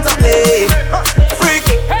ain't come to play. Freak,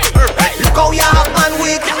 look how you have man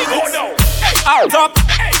weak. Out up,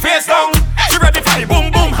 face down. She ready for the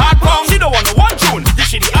boom boom hard pound. She don't want no one tune. This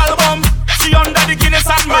she the album. She under the Guinness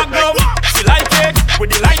and Magnum. She like it with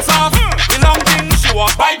the lights off. The long thing she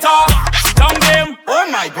want bite off. She tongue them. Oh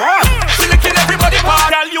my God. She licking everybody part.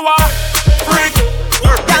 Tell you a freak.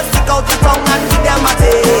 Girl, stick out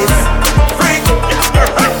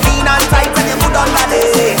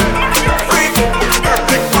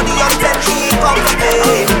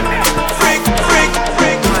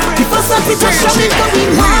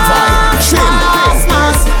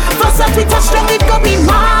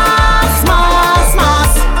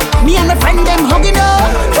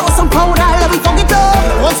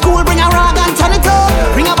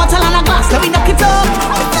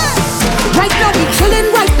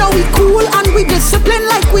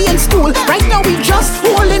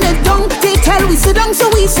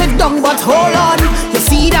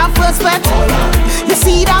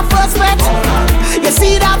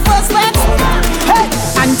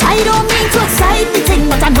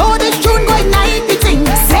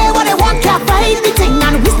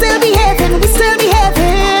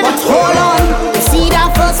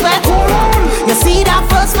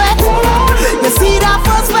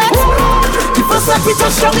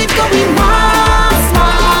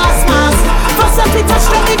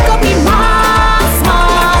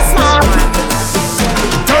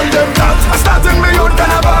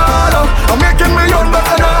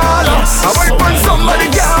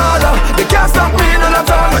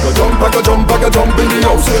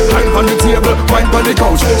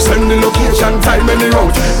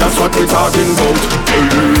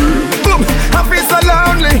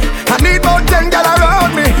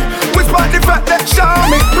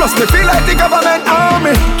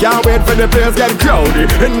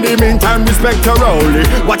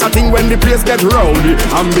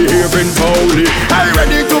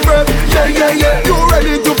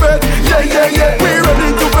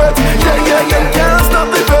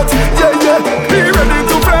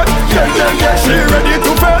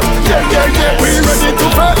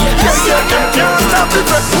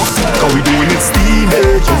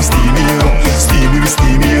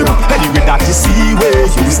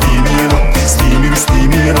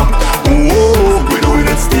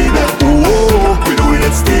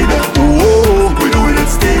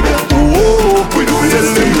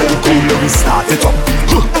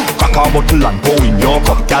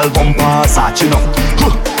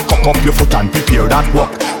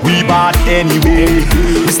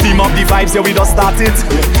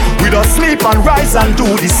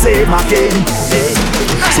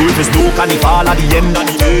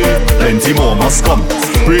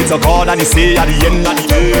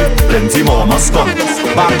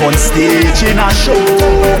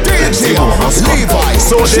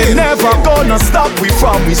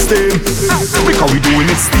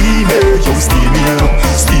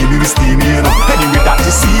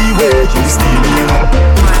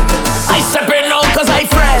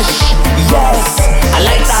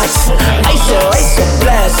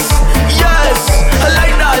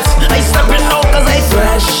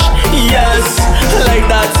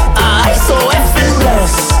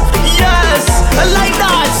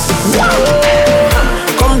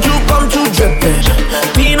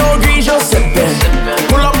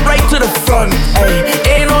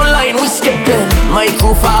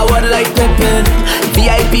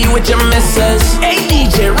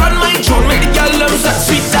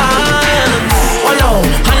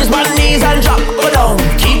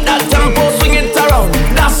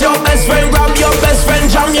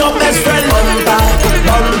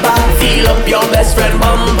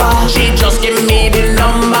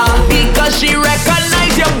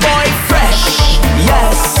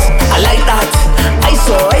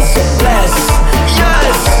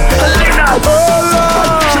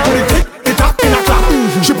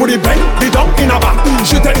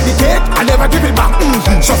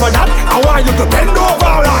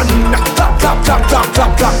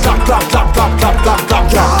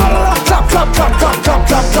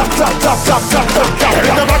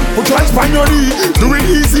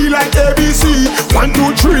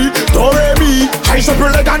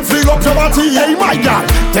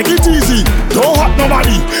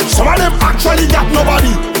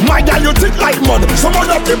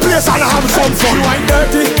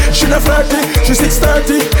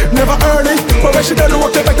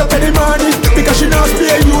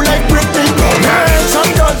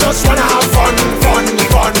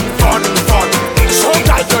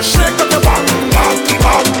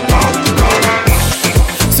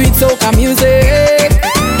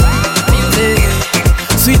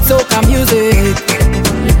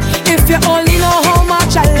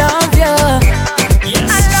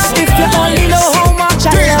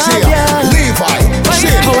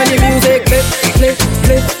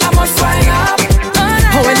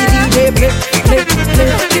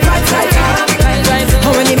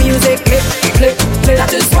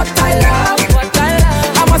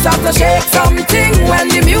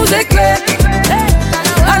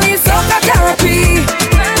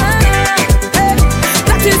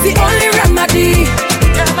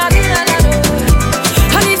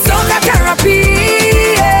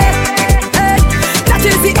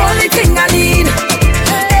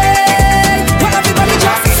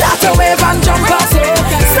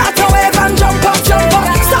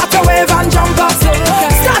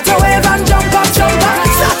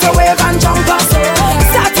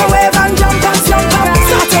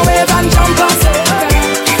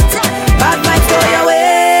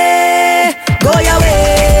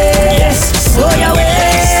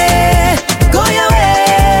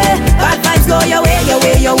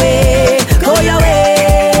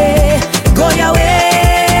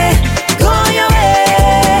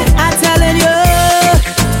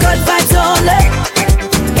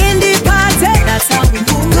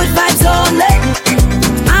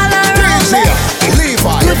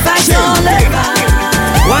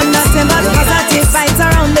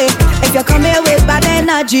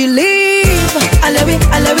energy leave. I love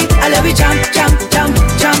it, jump, jump, jump,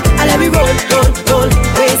 jump. I love it, roll, roll, roll,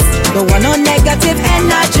 waist. Don't want no negative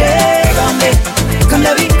energy from me. Come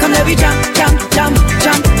let me jump, jump, jump,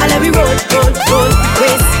 jump. I love it, roll, roll, roll,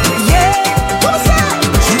 waist. Yeah.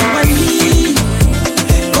 You and me,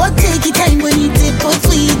 go take your time when you dip both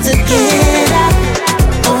we together.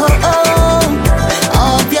 Oh, oh,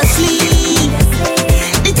 obviously,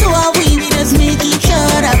 the two of we just make each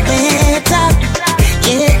other better.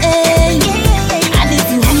 Yeah, and if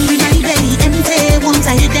you hungry, my belly empty. Once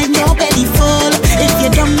I hit, then your belly full. If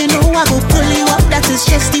you're dumb, you know I go pull you up. That is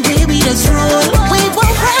just the way we just roll. We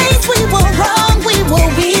were right, we were wrong, we were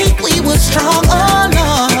weak, we were strong. Oh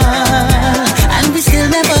Lord, and we still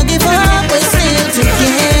never give up. We're still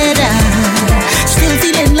together, still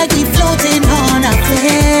feeling like we floating on a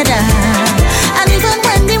feather. And even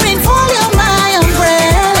when the rain fall, you're my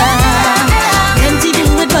umbrella. Plenty do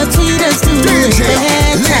it, but we just do it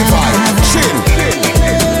better.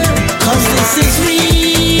 'Cause this is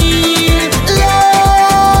real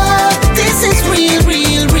love. This is real,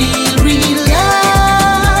 real, real, real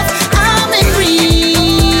love. I'm in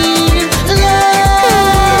real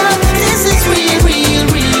love. This is real, real,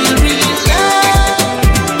 real, real love.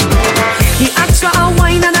 He asked for a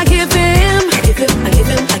wine and I give him.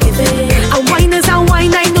 A wine is a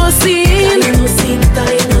wine, I no sin.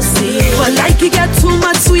 But like he get too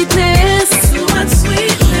much sweetness.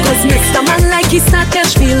 Cause Mr. Man like he start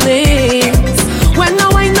catch feelings. When I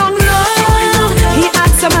wine down low, he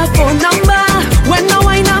asks for my phone number. When I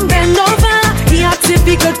wine and bend over, he asked if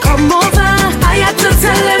he could come over. I had to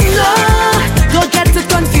tell him no, don't get it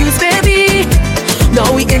confused, baby.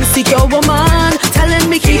 Now we insecure woman, telling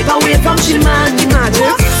me keep away from she man.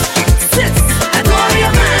 Imagine, sis, adore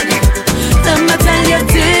your man. Let me tell you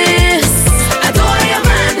this, adore your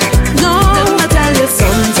man. No, let me tell you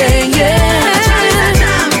something, yeah.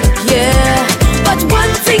 Yeah, but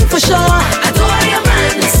one thing for sure, adore your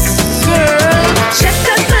man. Girl, check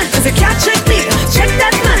that man, cause he can't check me. Check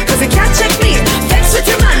that man, cause he can't check me. Vex with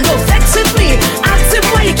your man, no vex with me. Ask him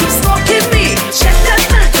why he keeps stalking me. Check that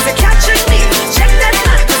man, cause he can't check me. Check that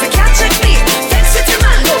man, cause he can't check me. Vex with your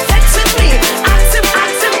man, no vex with me. Ask him,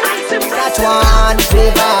 ask him, ask him. That one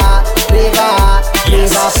flavor, flavor,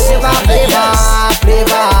 flavor, flavor, flavor,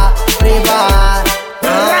 flavor, flavor.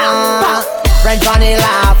 French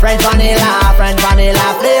vanilla, French vanilla, French vanilla,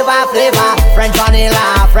 flavor, flavor. French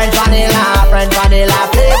vanilla, French vanilla, French vanilla,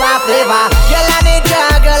 flavor, flavor. Girl, I need you,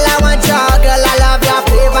 girl, I want you, girl, I love your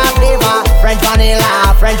flavor, flavor. French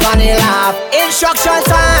vanilla, French vanilla. Instruction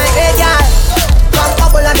time, hey girl, come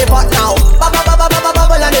bubble on the pot now, bubble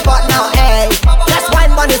on the pot now, hey. Let's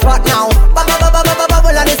wine on the spot now, bubble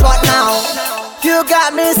on the spot now. You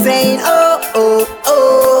got me saying, oh, oh,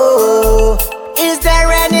 oh. Is there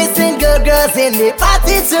any single girls in the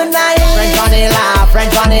party tonight? French vanilla, French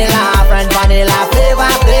vanilla, French vanilla, flavor,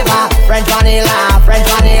 flavor. French vanilla, French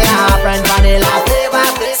vanilla, French vanilla, flavor,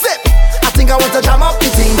 flavor. Sip. I think I want to jam up the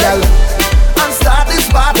thing, girl, and start this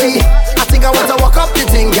party. I think I want to walk up the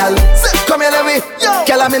thing, girl. Sip. Come here, let me.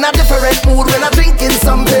 Girl, I'm in a different mood when I'm drinking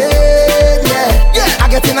something. Yeah. I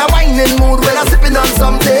get in a whining mood when I'm sipping on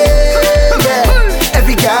something. Yeah.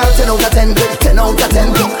 Every girl, 10 out of 10, 10 out of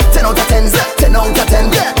 10, 10 out of 10, 10 out of 10,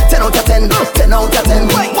 10 out of 10, 10 out of 10.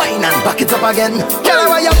 Wine and back it up again. Girl,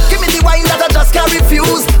 how you give me the wine that I just can't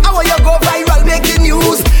refuse? How you go viral, make the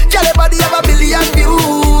news? Girl, your body have a billion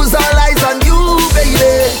views. All eyes on you,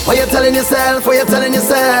 baby. What you telling yourself? What you telling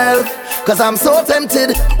yourself? Cause I'm so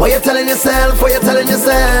tempted. What you telling yourself? What you telling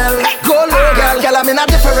yourself? Go low, girl. Girl, I'm in a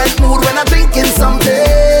different mood when I'm drinking something.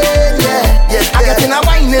 Yeah. I get in a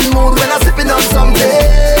whining mood when I'm sipping on something.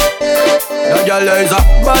 That girl is a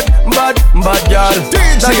bad girl.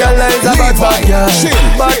 That girl is a bad girl.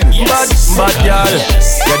 Bad girl.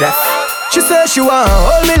 Yeah, that. She says she want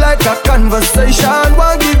hold me like a conversation.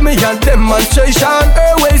 Want give me a demonstration.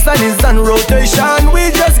 Her waistline is on rotation.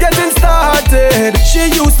 We just getting started. She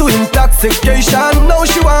used to intoxication. Now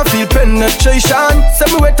she want feel penetration. Say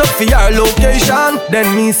me wait up for your location.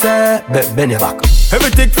 Then me say, bend your back. Every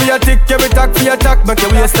tick for your tick, every tack for your tack. Make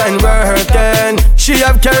your waistline working. She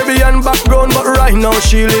have Caribbean background, but right now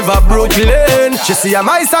she live a Brooklyn. She see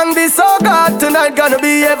my song be so good tonight, gonna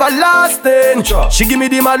be everlasting. She give me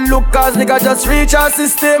the mad look cause nigga just reach her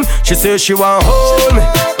system. She say she want hold me,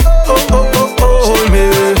 hold me.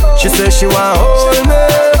 She say she want hold me,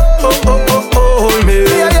 hold me.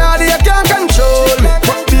 Yeah, you can't control me,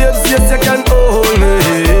 but babes, yes you can hold me,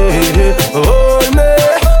 hold me,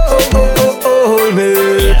 hold me.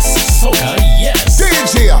 Yes, Soca, yes.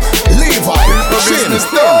 DJ Levi, business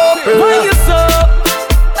Why you so?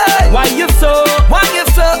 Why you so? Why you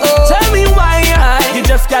so? Tell me why you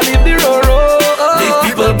just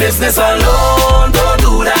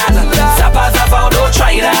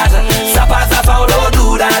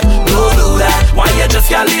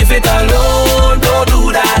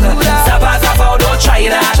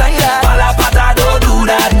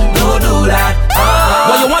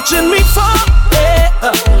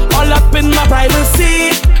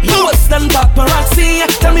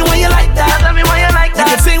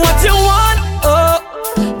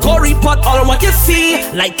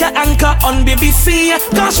like an anchor on BBC.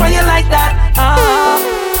 Gosh, why you like that?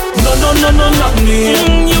 No, not me.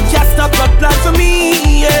 You can't stop a plan for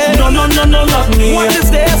me, yeah. No, not me. What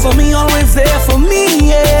is there for me, always there for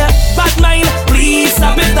me, yeah. Bad mind, please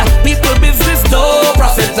stop it. People business, no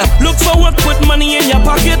profit. Look for work, put money in your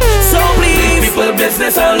pocket. So please, people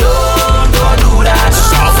business alone, don't do that.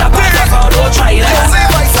 Don't try that.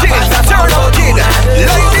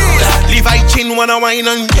 Levi Chin wanna wine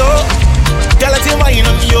on yo. Girl, let him wine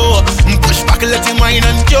on yo. Push back, let him wine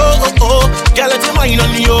on yo. Girl, let him wine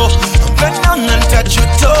on yo. Bend down and touch your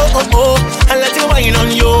toe. And let him wine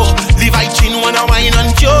on yo. Levi Chin wanna wine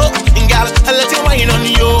on yo. Girl, let him wine on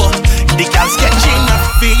yo. The girl's catching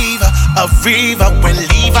a fever when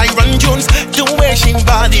Levi run tunes. The way she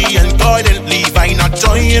body and golden Levi not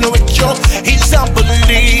toying with you. He's a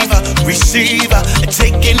believer, receiver,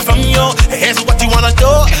 taking from you. Here's what you wanna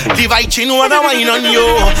do. Levi Chin wanna wine on you.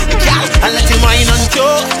 Girl, and let him wine on you.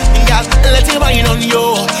 Girl, let him wine on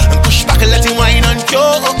you. Push back, let him wine on you.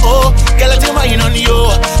 Girl, let him wine on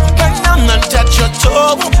you. Bend down and touch your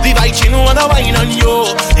toe. Levi Chin wanna wine on you.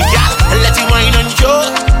 Girl, let him wine on you.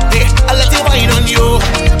 I let him wine on you.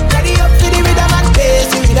 Ready up for the rhythm and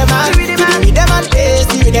bass, with the man. For the rhythm and bass,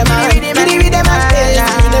 with the man. For the rhythm and bass,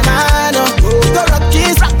 with the man. We go rock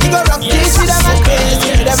this, with the rhythm and bass,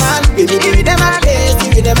 with the man. For the rhythm and bass,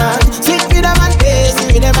 with the man. Sweet rhythm and bass,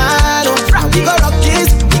 with the man. We go rock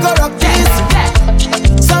this,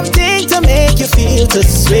 Something to make you feel to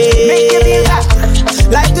sway,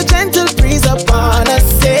 like the gentle breeze upon a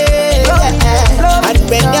sail. And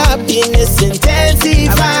when your happiness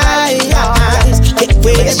intensifies, get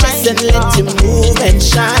away the stress and let you move and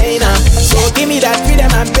shine. So give me that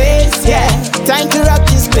rhythm and bass, yeah. Time to rock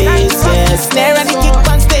this place, yeah. Snare and the kick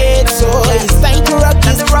on stage, so it's time to rock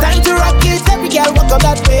this, time to rock it. Every girl walk up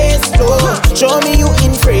that bass floor. Show me you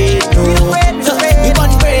in afraid, no. You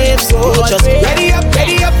born brave, so just ready up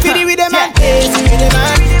for the rhythm and bass, rhythm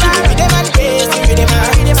and bass, rhythm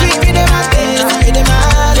and sweet rhythm and bass, rhythm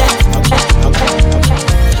and.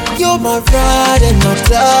 You're my ride and my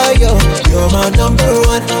tire. You're my number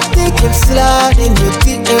one. They can slide in your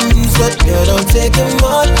DMs, but you don't take them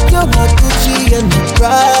on. You're my Gucci and my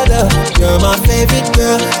Prada. You're my favorite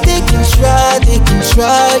girl. They can try,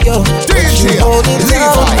 yo. DJ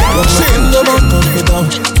You're my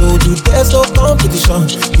confidant. Told you there's no competition.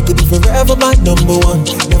 You could be forever my number one.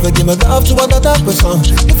 Never give my love to another person.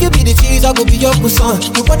 If you be the cheese, I could be your person.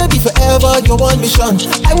 You wanna be forever, your one mission.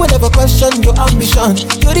 I will never question your ambition.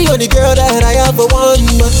 You're the only girl that I ever want.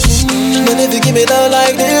 And if you give me love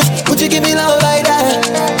like this, would you give me love like that?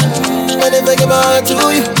 And if I give my heart to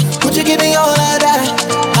you, would you give me all of that?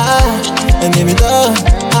 And give me love,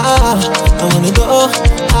 I wanna go,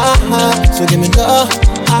 so give me love,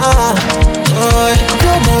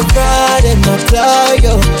 You're my ride and my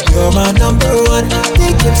tire. You're my number one.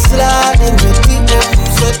 They can slide in the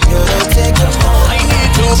DMs, so you don't take them home. I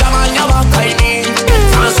need you, jam on your back, I need.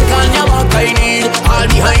 Dancing on your back, I need. All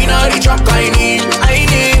behind all the truck, I need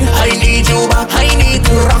you back. I need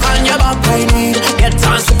to rock on your back, I need. Get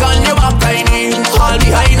dancing on your back, I need. All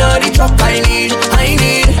behind all the truck, I need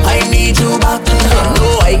you back.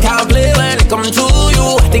 No, I can't play when it comes to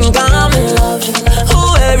you. I think I'm in love.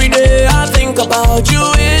 Oh, every day I think about you.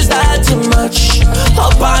 Is that too much?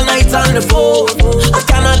 Up all night on the phone. I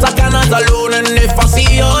cannot alone. And if I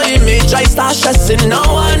see your image, I start stressing. Now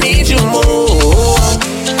I need you more.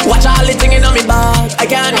 Watch all the thing in my bag, I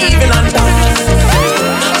can't even undance.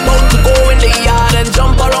 About to go in the yard and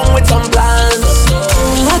jump around with some plans.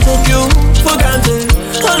 I took you for granted.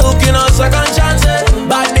 I'm looking on second chances.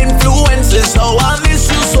 Bad influences, so I miss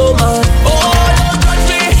you so much. Oh, don't touch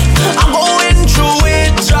me, I'm going through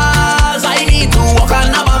it, Charles. I need to walk on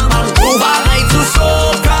a bam bam, move all night to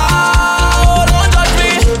Soca. Oh, don't touch me,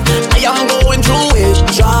 I am going through it,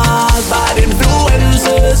 Charles. Bad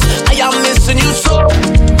influences, I am missing you so.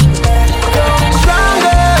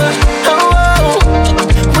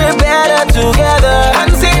 Together,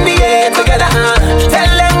 hands in the air together,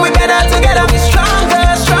 Tell them we better together. We stronger.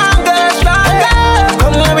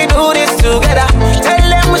 Come let me do this together. Tell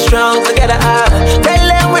them we're strong together. Tell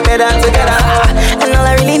them we better together. And all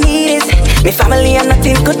I really need is me family and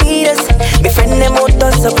nothing could need us. Me friend them out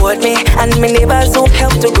to support me, and me neighbors who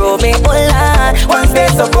help to grow me. Oh Lord, once they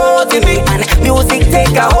supporting me, and music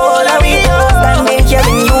take a hold of me. Standing here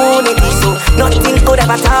in unity, so nothing could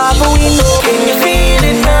ever top we know. Can you feel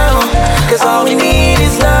it now? Cause all we need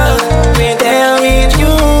is love. We're there with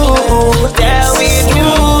you, there with you.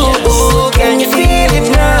 Can you feel it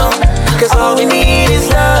now? Cause all we need is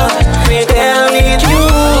love. We're there with you,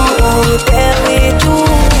 there with you.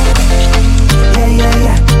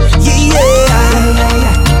 Yeah.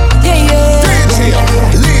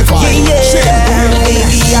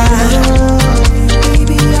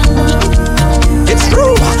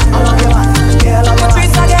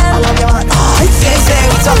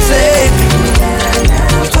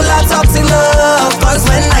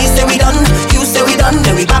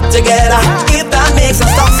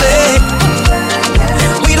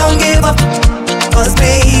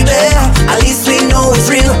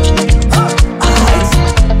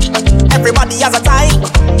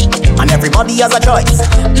 easy as a choice.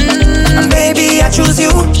 Baby, I choose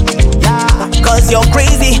you. Cause you're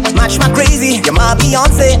crazy, match my crazy. You're my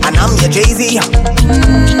Beyonce and I'm your Jay-Z.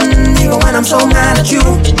 Even when I'm so mad at you.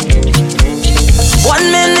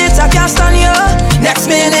 1 minute I can't stand you, next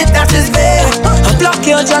minute that is bad. I block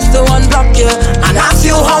you just to unblock you and ask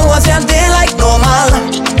you how was your day like normal.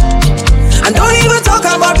 And don't even talk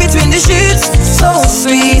about between the sheets. So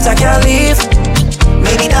sweet I can't leave.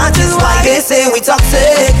 Maybe that is why they say we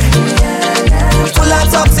toxic. We full of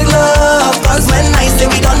toxic love. Cause when I say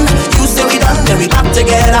we done, you say we done, then we back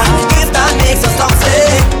together. If that makes us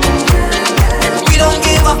toxic, we don't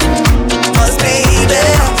give up. Cause baby,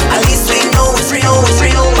 at least we know it's real, it's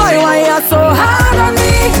real. Boy, why you so hard on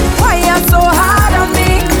me? Why you so hard on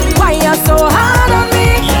me? Why you so hard on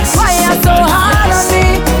me? Why you so hard on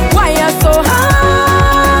me? Why you so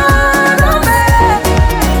hard on me?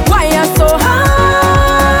 Why you so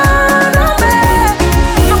hard on me?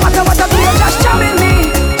 No matter what I do, you're just jamming me.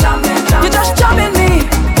 You're just jamming me.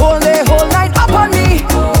 Whole day, whole night up on me.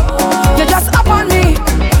 You're just up on me.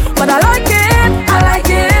 But I like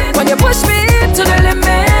it when you push me to the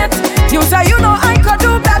limit. You say you know I could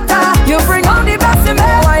do better. You bring out the best in me.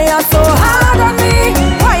 Why you so hard on me?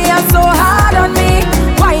 Why you so hard on me?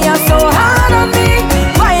 Why you so hard on me?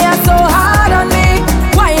 Why you so hard on me?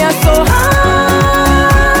 Why you so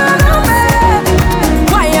hard on me?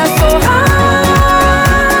 Why you so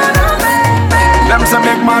hard on me? Them say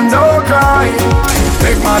big man don't cry,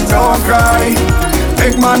 big man don't cry,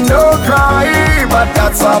 big man don't cry. But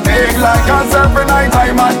that's a big lie, cause every night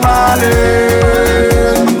I'm at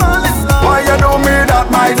Marlin. Why you do me that,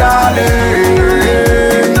 my darling?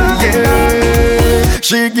 Yeah.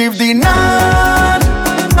 She give the nod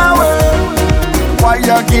away. Why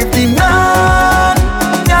you give the nod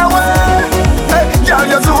away? Hey, girl,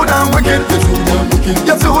 you're too damn wicked.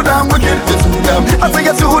 You're too damn wicked. I say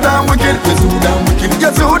you're too damn wicked.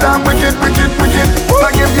 You're too damn wicked, wicked, wicked.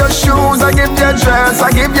 I give you shoes, I give you dress,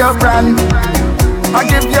 I give you brand. I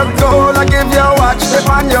give you gold, I give you watch, slip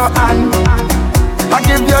on your hand. I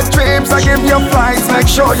give you dreams, I give you flights, make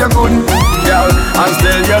sure you're good, girl. And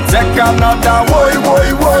still you take another boy.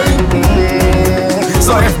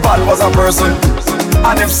 So if bad was a person,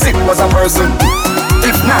 and if sick was a person,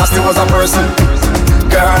 if nasty was a person,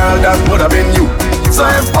 girl, that would have been you. So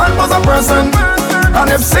if bad was a person, and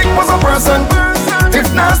if sick was a person, if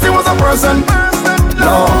nasty was a person,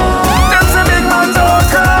 Lord, them say big man don't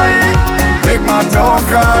cry. Big man don't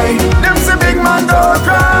cry. Them say big man don't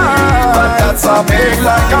cry. But that's a big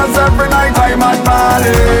lie, cause every night I'm at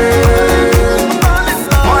Marlin.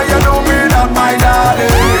 Why you do me that, my darling?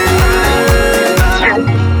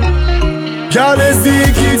 Girl, it's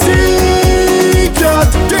the kitty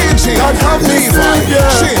cat that have me still, yeah.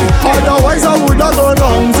 Otherwise I would have gone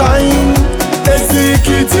long time. It's the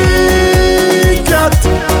kitty cat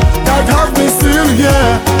that have me still,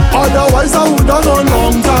 yeah. Otherwise I would have gone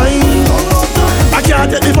long time. I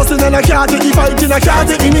can't take the fussing and I can't take the fighting, I can't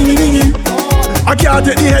take the ningy. I can't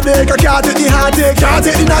take the headache, I can't take the heartache, can't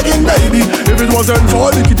take the nagging, baby. If it wasn't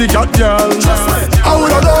for the kitty cat girl, I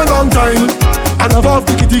would have gone long time. And I've off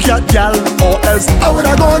the kitty cat girl, or else I would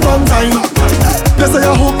have gone long time. They say a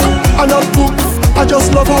hook and a book, I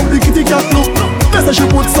just love how the kitty cat look. They say she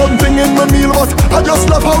put something in my meal, but I just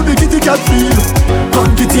love how the kitty cat feel. Come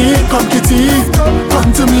kitty, come kitty, come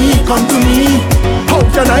to me, come to me. How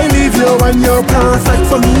can I leave you when you're perfect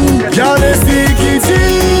for me? Girl, it's the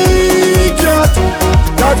kitty cat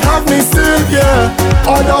that have me still, yeah.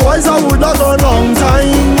 Otherwise I would have gone long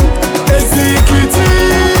time. It's the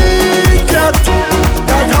kitty cat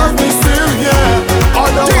that have me still, yeah.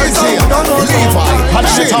 Otherwise I would have gone long time. And I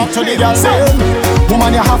talk to the girl saying,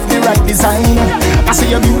 woman, you have the right design. I see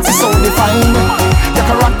your beauty so defined, your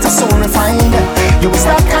character so refined. You is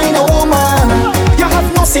that kind of woman. You have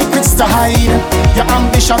no secrets to hide, your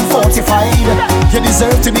ambition fortified. You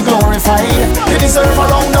deserve to be glorified. You deserve a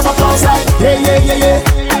round of applause like yeah, yeah, yeah, yeah.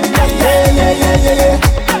 Yeah, yeah, yeah, yeah, yeah.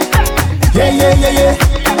 Yeah, yeah, yeah, yeah.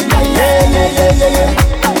 Yeah, yeah, yeah, yeah,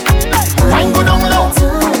 yeah. Wine go down low,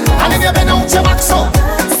 and if you bend out your back so,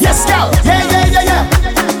 yes, girl. Yeah, yeah, yeah, yeah.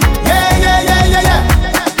 Yeah, yeah, yeah, yeah, yeah.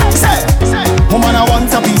 Say, woman, I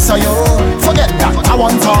want a piece of you. Forget that, I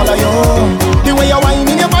want all of you. The way you whine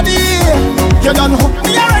in your body, you done hook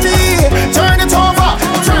me already. Turn it over,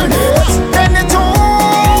 turn it, bend it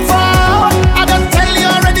over. I done tell you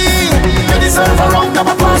already. You deserve a round of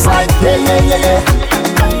applause like yeah, yeah, yeah, yeah.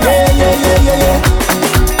 Yeah, yeah, yeah, yeah, yeah.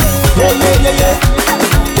 Yeah, yeah, yeah, yeah.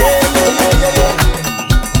 Yeah, yeah, yeah, yeah, yeah.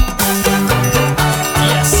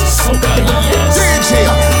 Yes, Soca, yes. DJ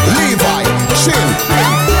Levi Chin.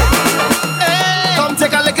 Come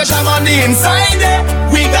take a look at sham on the inside.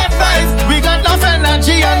 We got vibes, we got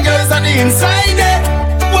the inside there.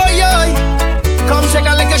 Boy, yo. Come shake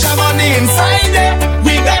a lick of sham on the inside there.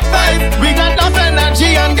 We got vibe, we got enough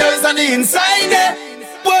energy and girls on the inside there.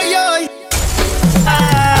 Boy, yo.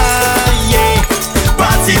 Yeah.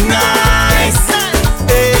 Party nice.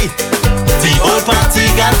 Hey. The whole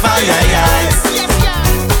party got fire, yes.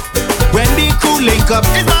 When the crew link up,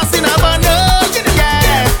 it's not in a bundle.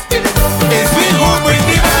 Yeah. It's we who bring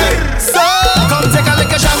the vibe. So come take a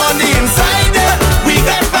lick of sham on the inside there. We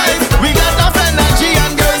got vibe, we got enough energy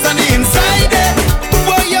and girls on the inside there.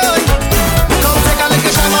 Boy, yo. Come take a lick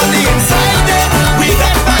of sham on the inside there. We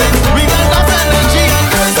got vibe, we got enough energy and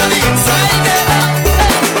girls on the inside there.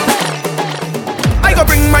 I go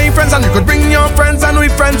bring my friends and you could bring your friends, and we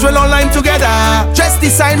friends will all line together. Just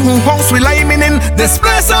decide who house we liming in. This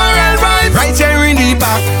place are real vibe. Right here in the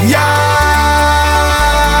back, yeah,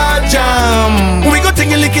 jam. We go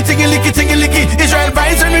tingy licky, tingy licky, tingy licky. Israel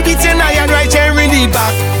vibes when we beat in iron. Right here in the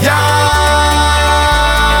back, yeah,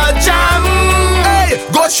 jam. Hey,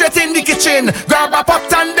 go straight in the kitchen, grab a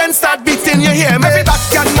pot and then start beating. You hear me? Every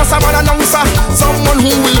backyard must have an announcer, someone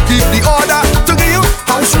who will keep the order to give you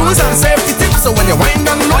house rules and safety tips. So when you wind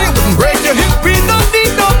down low, you wouldn't break your hip. We don't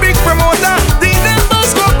need no big promoter. The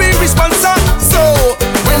neighbors go be responsible. So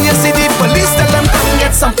when you see the police, tell them come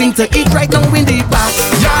get something to eat right now in the back.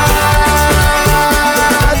 Yeah,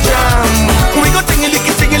 jam. We go tingy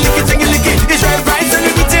licky, tingy licky, tingy licky. Israel vibes and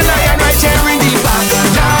we beat in iron right here in the back.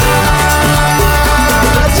 Yeah,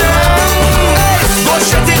 jam. Hey, go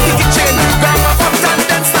straight in the kitchen, grab a pot and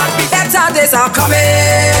then start beating. Better days are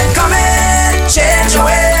coming, coming. Change your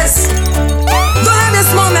ways. Don't let this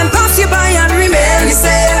moment pass you by and remain the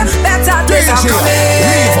same. Better days are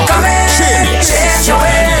coming, coming. Change your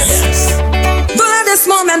ways. Don't let this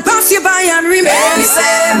moment pass you by and remain the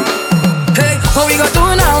same. Hey, what we gonna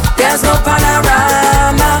do now? There's no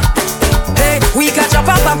panorama. Hey, we can jump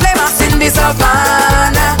up and play mass in the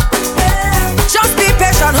savannah. Just be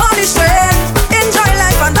patient, hold the strain. Enjoy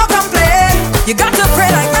life and don't complain. You got to pray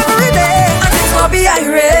like every day, and things will be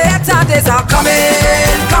irate. Better days are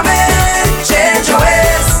coming, coming. Change your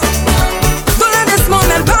ways. Don't let this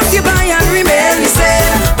moment pass you by and remain the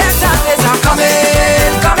same. Better days are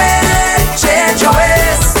coming, coming. Change your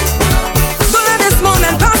ways. Don't let this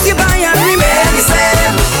moment pass you by and remain the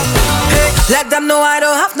same. Hey, let them know I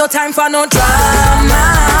don't have no time for no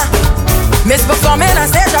drama. Miss performing on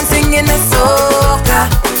stage, I'm singing the soca.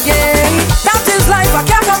 Yeah, that is life, I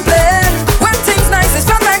can't complain. When things nice, it's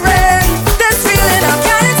felt like rain. This feeling I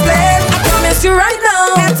can't explain. I promise you right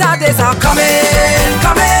now, better days are coming,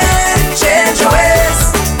 coming. Change your ways.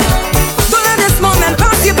 Don't let this moment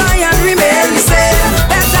pass you by and remain the same.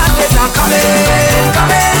 Better days are coming,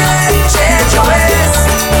 coming. Change your ways.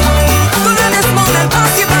 Don't let this moment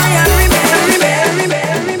pass you by and remain.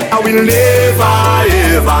 I will never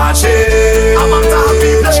ever change. I'm a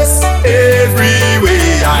happiness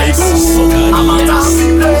everywhere I go. I'm a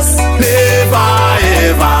happiness. Never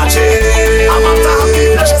ever change. I'm a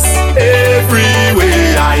happiness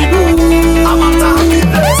everywhere I go. I'm a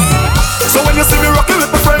happiness. So when you see me rocking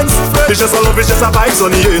with my friends, it's just a love, it's just a vibes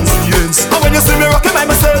on the ends. And when you see me rocking by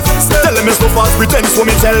myself, tell them it's no false pretense, so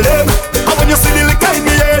me tell them. And when you see the liquor in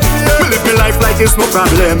me head, me live my life like it's no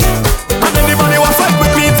problem. And anybody who fight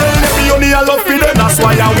with me, tell them me only a love for them. That's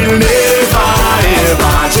why I will never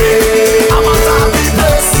ever change. I'm a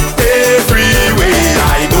happiness everywhere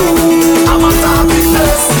I go. I'm a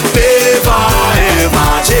happiness, never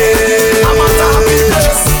ever change. I'm a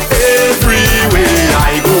happiness everywhere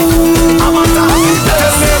I go. I'm a happiness.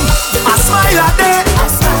 Tell them I smile at them,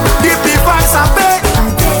 give the vibes away,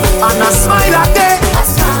 and I smile at them,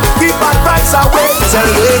 keep bad vibes away. Tell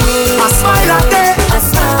them I smile at them,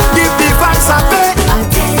 give the vibes away,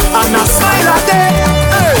 and I smile at them,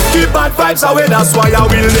 keep bad vibes away. That's why I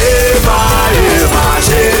will never ever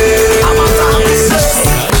change. I'm a happiness.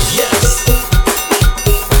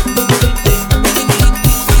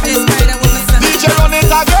 DJ run it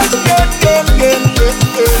again.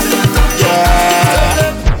 Yeah.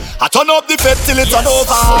 I turn up the fed till it's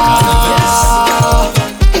over.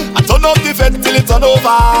 I turn up the fed till it's over.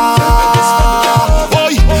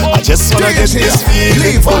 Boy, I just wanna get this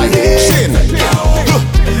feeling all day.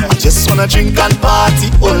 I just wanna drink and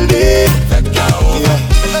party all day.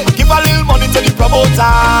 Yeah. Give a little money to the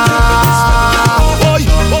promoter. Boy,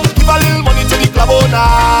 give a little money to the club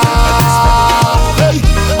owner. Hey,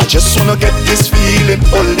 I just wanna get this feeling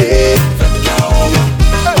all day.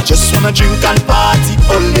 I just wanna drink and party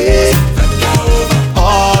all day.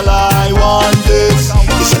 All I want is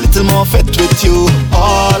a little more fete with you.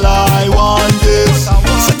 All I want is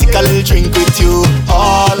a take a little drink with you.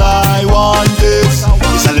 All I want is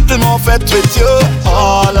a little more fete with you.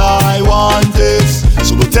 All I want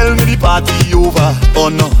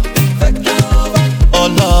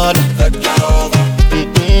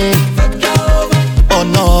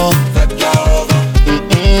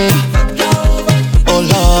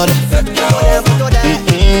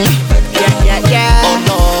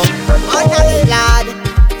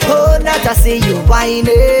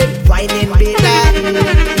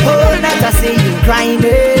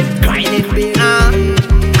grinding, baby.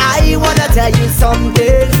 I wanna tell you something,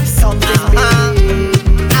 baby.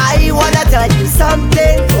 I wanna tell you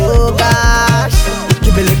something, oh gosh.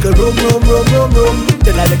 Give me a little room,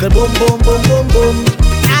 then a little boom,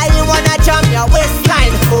 I wanna jump your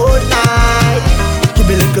waistline all night. Give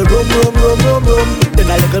me a little room, then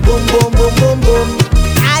a little boom.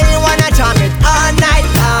 I wanna jump it all night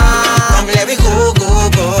long. Come let me go,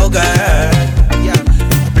 girl. A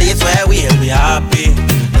place where we'll be happy.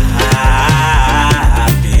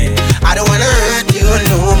 I don't wanna hurt you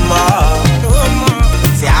no more.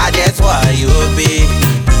 See, I just want you to be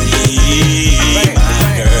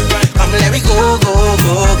my girl. Come let me go, girl.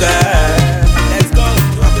 Let's go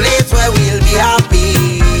to a place where we'll be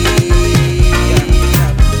happy.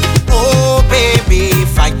 Oh, baby,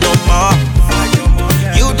 fight no more.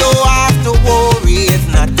 You don't have to worry, it's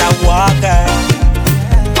not a walker.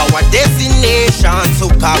 Our destination,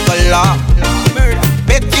 Soca.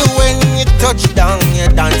 Bet you when you touch down, you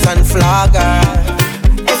dance and flagger.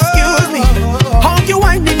 Excuse me, how you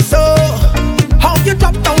whining so? How you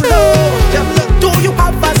drop down low? Do you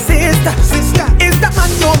have a sister? Is that man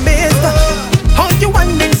your mister? How you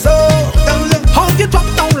whining so? How you drop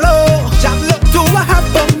down low? Do I have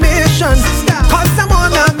permission? Cause I'm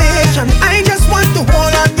on a mission. I just want to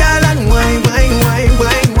hold on, y'all, and wine.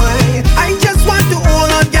 I just want to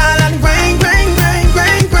hold on, y'all, and grind.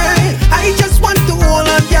 I just want to hold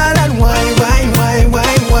on, y'all, and wine.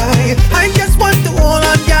 I just want to hold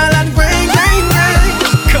on, y'all, and grind.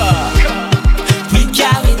 We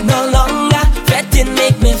can't wait no longer. Fretting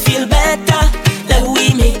make me feel better. Let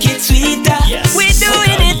we make it sweeter. Yes, We're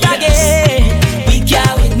doing it again. We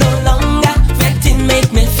can't wait no longer. Fretting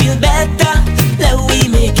make me feel better. Let we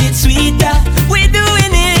make it sweeter. We're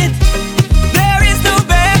doing it. There is no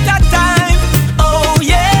better time. Oh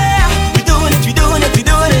yeah. We're doing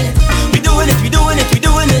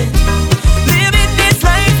it. Living this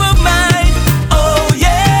life of mine. Oh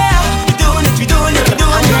yeah. We're doing it.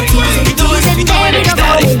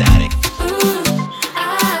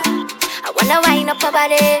 I wanna wind up my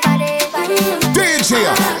body. DJ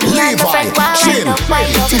Levi Chin.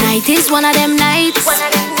 Tonight is one of them nights.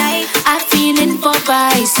 I'm feeling for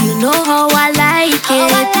vibes. You know how I like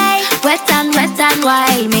it. Wet and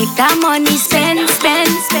wild. Make that money spend.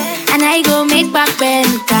 And I go make back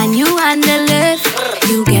bend. Can you handle it?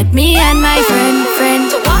 You get me and my friend.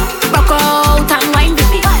 Rock out and wine with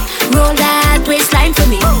me. Roll that waistline for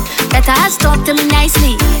me. Better talk to me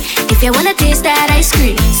nicely. If you wanna taste that ice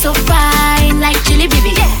cream, so fine like chili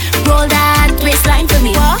baby. Roll that waistline for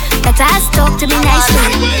me. Better talk to me nicely.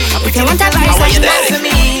 If you want that ice How are you cream,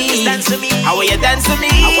 dance to me? How are you dance to me?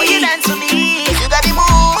 You got the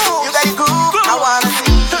move, you got the groove. I wanna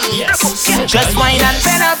see. Yes. Just wine and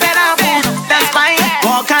better, boom. That's fine.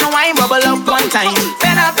 Walk and wine, bubble up one time.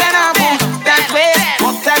 Better, boom. That way,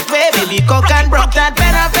 walk that way, baby. Cock and broke that.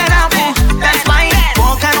 Better, boom. That's fine.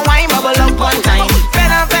 Walk and wine, bubble up one time.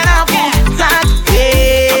 Better, boom. That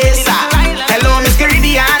way, sir. Hello, Miss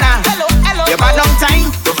Caridiana. You bad long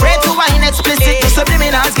time. Afraid to wine explicit,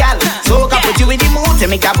 subliminals, gal. Soca put you in the mood to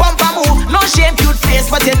make a bumper move. No shame, cute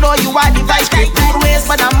face, but you know you are the vice grip. Good ways,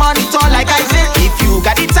 but I'm on it all like I feel. If you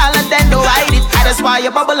got the talent, then don't hide it. That's why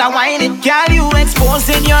you bubble and whine it. Girl, you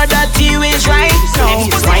exposing your dirty ways right now.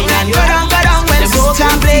 Wine and go down when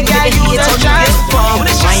Soca play, girl, you the transform.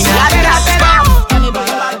 Wine and go down.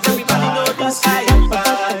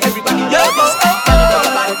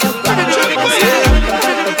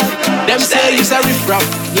 Them say you's a riff-raff,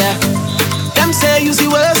 yeah. Them say you see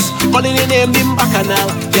worse, calling the name in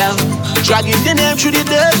bacchanal, yeah. Dragging the name through the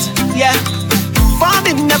dirt, yeah.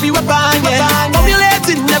 Farming every weapon, yeah.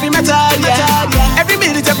 Formulating every metal, yeah. Every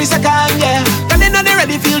minute, every second, yeah. And they know they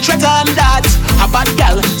ready feel threatened that. A bad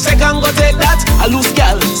gal, second go take that. A loose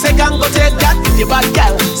gal, second go take that. The bad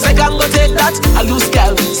gal, second go take that. A loose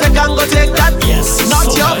gal, second go take that. Yes.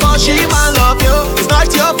 Not your fault, she man love you. It's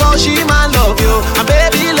not your fault, she man love you. And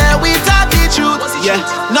baby, let we talk the truth. Yeah,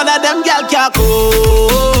 none of them gal can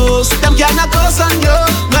coast. Them cannot coast on you.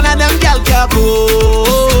 None of them gal can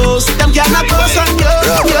coast. Them cannot coast on you.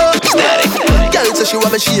 Girl, so she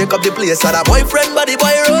want me shake up the place. And a boyfriend body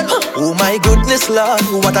boy run. Oh my goodness, Lord,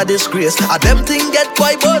 what a disgrace. A them thing get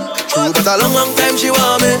quite bun. True, but a long time she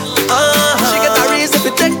want me. She get a reason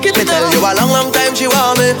to take it. Me tell you a long time she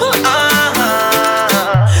want me.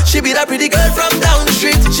 She be that pretty girl from down the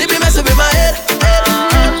street. She be messing with my head.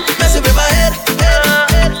 Messing with my head.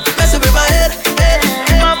 Messing with my head.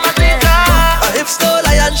 Her hips so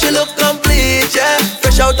lion, she look complete, yeah.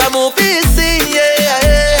 Fresh out a movie scene,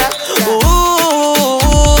 yeah.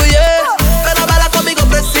 Ooh, yeah. Pero bala conmigo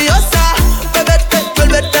preciosa. Bebete,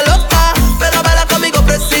 vuélvete loca. Pero bala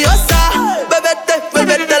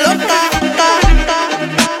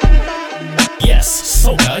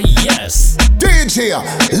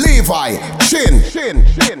Levi, chin.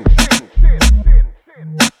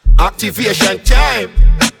 Activation time.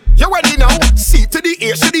 You ready now? C to the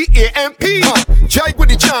A, to the AMP. Jive with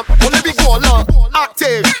the champ, only we go along.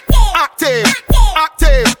 Active.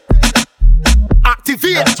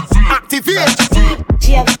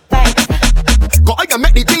 Go I can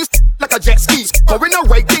make the things like a jet ski. Going the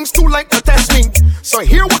right things too like to test me. So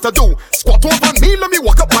here what to do. Squat over me, let me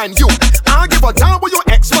walk up on you. I give a damn what your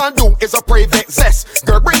ex-man do. It's a private zest.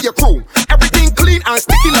 Girl, bring your crew. Everything clean and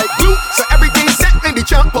sticky like glue. So everything set and the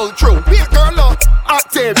champ pull through. Be a girl up.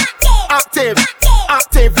 Active.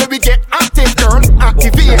 Let me get active, girl.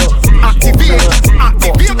 Activate and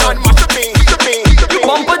mash up me.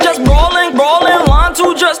 Bumper just brawling. 1,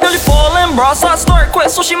 2 just nearly falling. Bra start quick,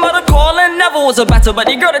 so she mother calling. Never was a battle, but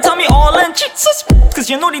the girl that tell me all in. Jesus, cause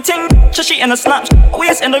you know the thing. She in a snap,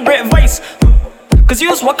 always in a great vice. Cause you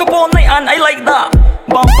just walk up all night and I like that.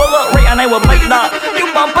 Bumper look right and I will bite that.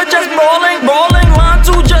 You bumper just brawling. 1,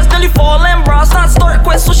 2 just nearly falling. Bra start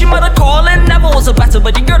quick, so she mother calling. Never was a battle,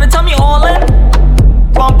 but the girl that tell me all in.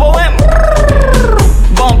 Bumper went.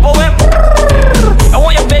 I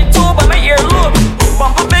want your big toe by my earlobe.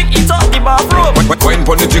 Bumper big, eat up the bathroom. Wine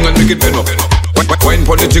pon the thing and make it bend up. Wine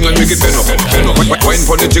pon the thing and make it bend up. Wine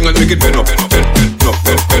pon the thing and make it bend up.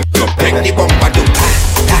 Make the bumper do.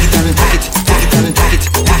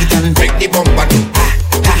 Make the bumper do. Make the bumper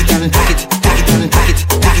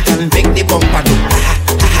do. Make the bumper do.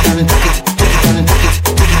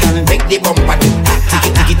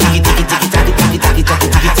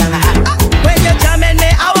 When you're jamming me,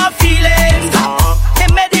 our feelings.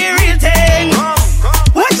 It made the real thing.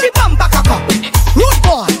 Watch the bumper cock up. Root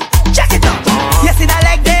boy, check it up. You see that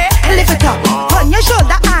leg there? Lift it up. On your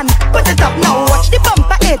shoulder and put it up. Now watch the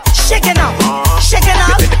bumper it shaking up.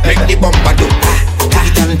 Make the bumper do.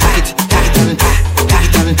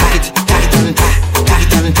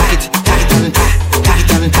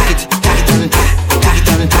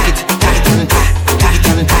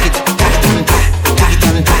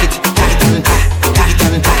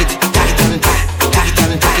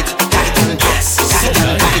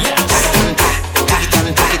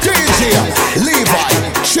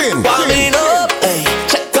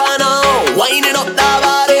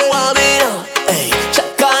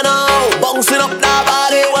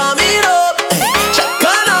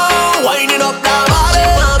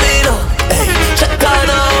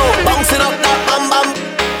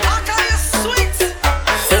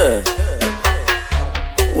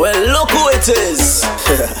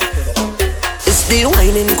 It's the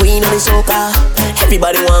whining queen of the soca.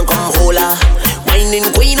 Everybody want come hold her.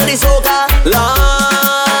 Whining queen of the soca.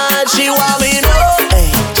 Lord, she want me know.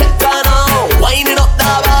 Hey, check her now. Whining up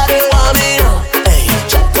that body, want me know. Hey,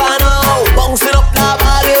 check her now. Bouncing up that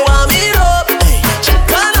body, want me know. Hey, check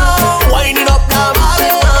her now. Whining up that body,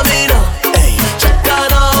 want me know. Hey, check her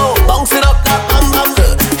now. Bouncing up that bam bam.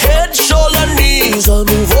 Head, shoulder, knees.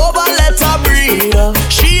 Move over, let her breathe.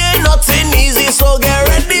 She ain't nothing easy, so get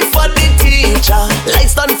ready for the teacher.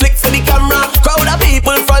 Lights done flick for the camera. Crowd of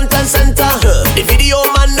people front and center. The video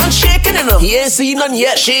man not shaking enough. He ain't seen none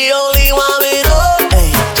yet. She only want me to.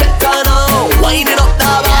 Hey, check her now. Winding up the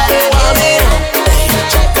body, want me to. Hey,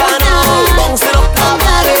 check her now. Bouncing up the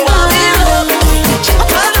body, want me to. Hey, check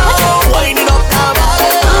her now. Winding up the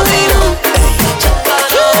body, want me to. Hey, check her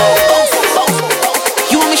now. Bounce.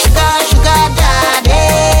 You want me sugar daddy?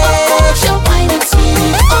 Of course you're whining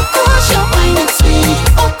sweet. Of course you're whining sweet.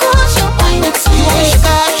 Of course you're whining sweet. You want me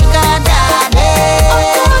sugar daddy? Of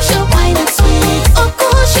course you're whining sweet. Of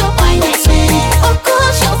course you're whining sweet. Of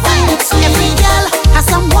course you're whining sweet. Every girl has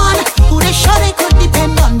someone who they sure they could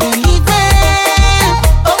depend on, believe it.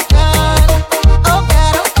 Oh God, oh God, oh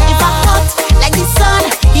God. If I hot like the sun,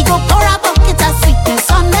 he go pour a bucket of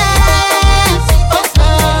sweetness on me. Oh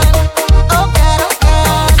God, oh God, oh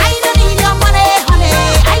God. I don't need your money, honey.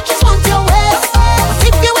 I just want your waist. But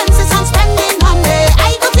if you insist on spending money,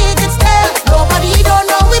 I go take it still. Nobody don't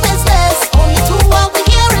know we business. Only two are we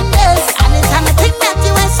hearing this. And it's time to think that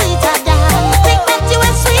you are sweeter than. Think that you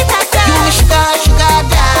are sweeter than. You me sugar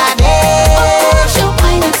daddy. Of course you're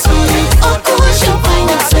whining sweet. Of course you're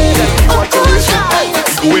whining sweet. Of course you're whining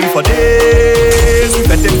sweet. Going for days, we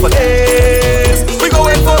betting for days. We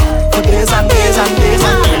going for days and days and days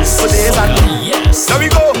and days. For days and days. There we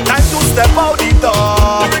go, time to step out the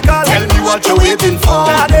door. Tell me what you're waiting for.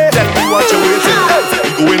 Tell me what you're waiting for.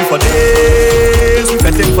 We going for days, we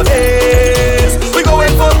betting for days. We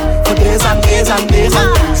going for days and days and days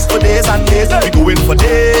and days. For days and days. We going for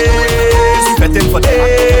days, we betting for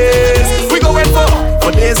days. We going for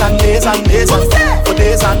days and days and days and for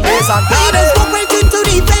days and days and days. Ladies walk right into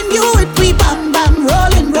the venue. It we bam bam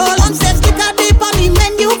rolling. One step stick a deep on the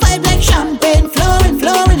menu. Vibe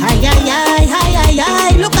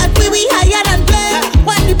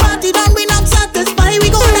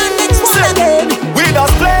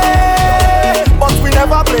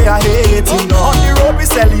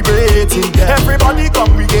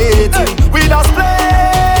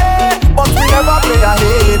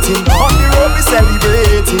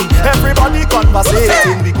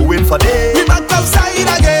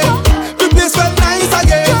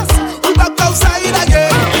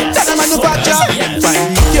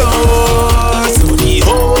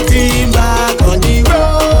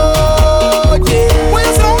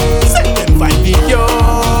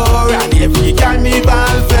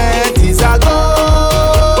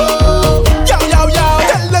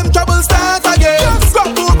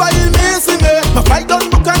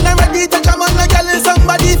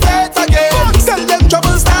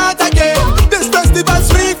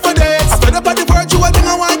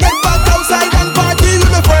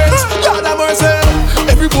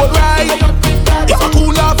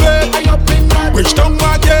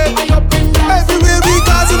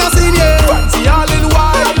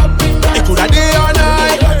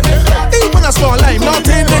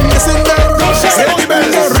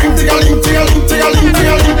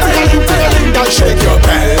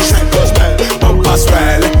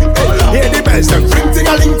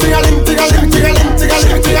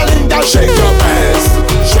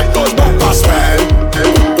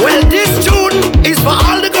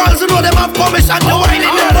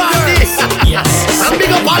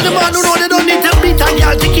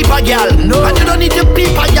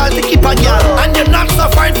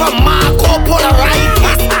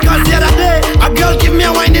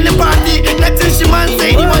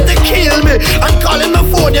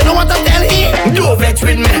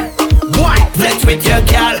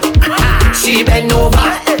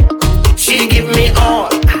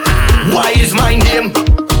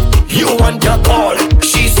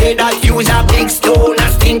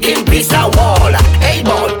Mr. Wall. Hey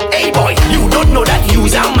boy, you don't know that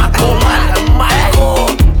you's a Mako man.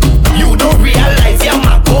 You don't realize you're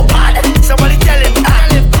Mako bad. Somebody tell him,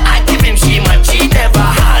 I give him she man she never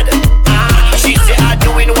had. She say I'm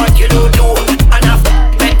doing what you don't do, and I'm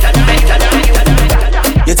better.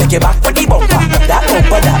 You take it back for the bumper, that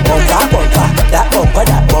bumper, that bumper, bumper, that bumper,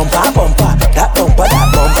 that bumper, bumper, that bumper, that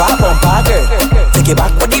bumper, bumper, girl. Take it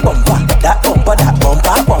back for the bumper, that bumper, that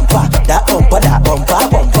bumper, bumper, that bumper, that bumper,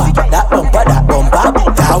 bumper, that bumper, that bumper,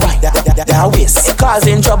 that white, that waist,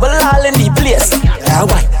 causing trouble all in the place. That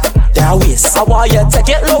white, that waist, I want you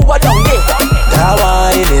take it lower down there. That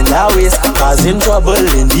wine in that waist, causing trouble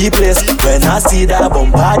in the place. When I see that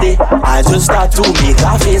bumper day, I just start to make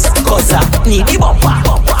a face, cause I need the bumper.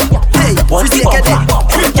 Hey, once the bumper,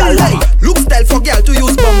 look style for girl to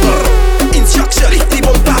use bumper. Instruction, lift the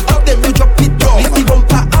bumper up, then you drop it down. Lift the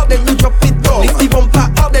bumper up, then you drop it down. Lift the bumper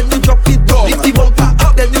up, then you drop it down. Lift the bumper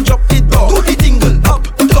up, then you drop it down. Do the tingle up,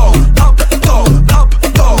 down, up, down, up,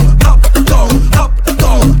 down, up, down, up,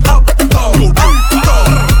 down, up, down, up, down.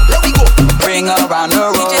 Let me go. Bring her around the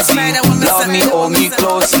rosy, love me, hold me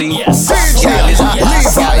closely. Yes. Girl is a hot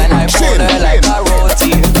girl and I fold her like a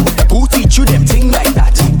roti. Who teach you them thing like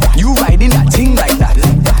that? You riding that thing like that?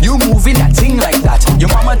 You moving that thing like that? Your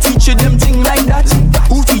mama teach you them thing like that?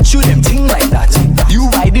 Who teach you them thing like that? You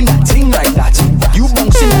riding that thing like that? You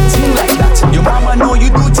bouncing that thing like that? Your mama know you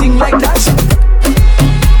do thing like that?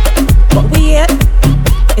 What we hear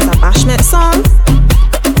is a bashment song.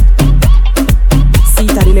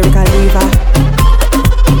 Sita the lyrical diva.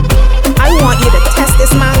 I want you to test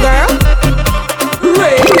this man, girl.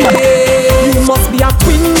 You must be a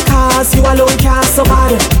queen, cause you alone can't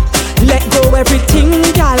survive. Let go everything,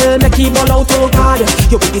 gal. Make it all out, oh God.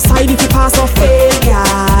 You will decide if you pass or fail,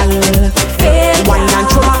 gal. Wine and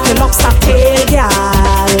throw back the lobster tail, gal.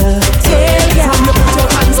 From you put your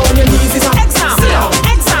hands on your knees is a exam.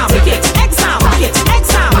 Exam, take it, exam, back it,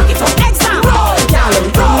 exam, back it up, exam. Roll, gal.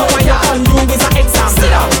 Roll, what you can do is a exam. Sit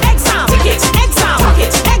down, exam, take it, exam, back it,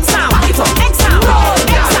 exam, back it up, exam. Roll,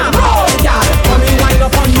 gal, gal. Come and wind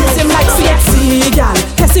up on you. Test him like CXC, gal.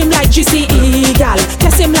 Test him like GCE, gal.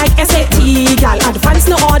 Test him like SAT, gal. Advance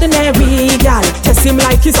no ordinary, gal. Test him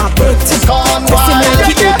like he's a bird. Test him like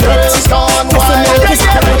he's a bird. Test him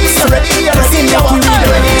like he's a bird. Test him like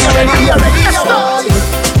he's a bird.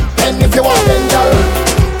 Bend if you want bend, gal.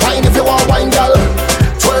 Wine if you want wine, gal.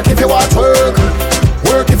 Twerk if you want twerk.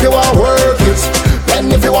 Work if you want work it.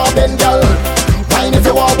 Bend if you want bend, gal. Wine if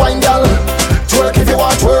you want wine, gal. Twerk if you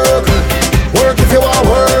want twerk. Work if you want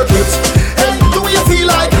work it. Hey, do you feel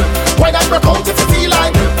like? Why not break out if you feel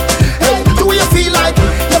like? Hey, do you feel like?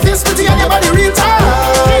 You feel pretty and your body real time.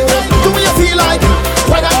 Hey, do you feel like?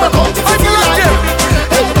 Why not break out if you feel like?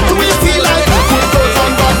 Hey, do you feel like? Good girls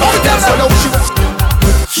and bad bad girls, so now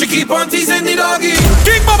she keep on teasing the doggy.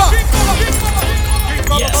 King Baba.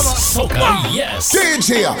 Yes, Soca, yes.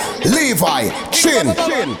 DJ Levi Chin.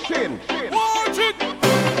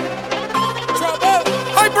 Trouble.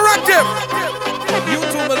 Hyperactive. You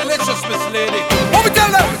too malicious, Miss Lady. What we tell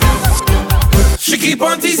them? She keep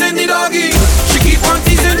on teasing the doggy. She keep on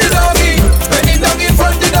teasing the doggy. Bending down in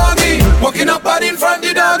front the doggy. Walking up bad in front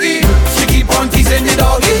the doggy. She keep on teasing the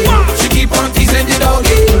doggy. She keep on teasing the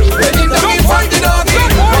doggy. Bending down in front the doggy.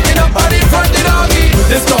 Walking up bad in front the doggy.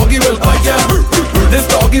 This doggy will bite ya. This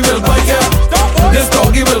doggy will bite ya. This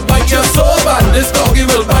doggy will bite ya so bad. This doggy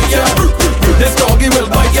will bite ya. This doggy will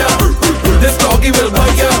bite ya. This doggy will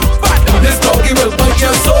bite ya. This doggy will bite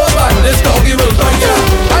ya so bad. This doggy will bite ya.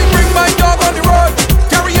 I bring my dog on the road,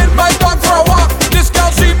 carrying my dog for a walk. This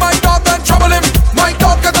girl see my dog and trouble him. My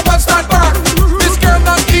dog got up and stand back. This girl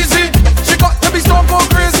not easy. She got to be stone cold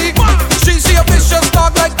crazy. She see a vicious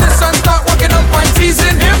dog like this and start working up my teeth.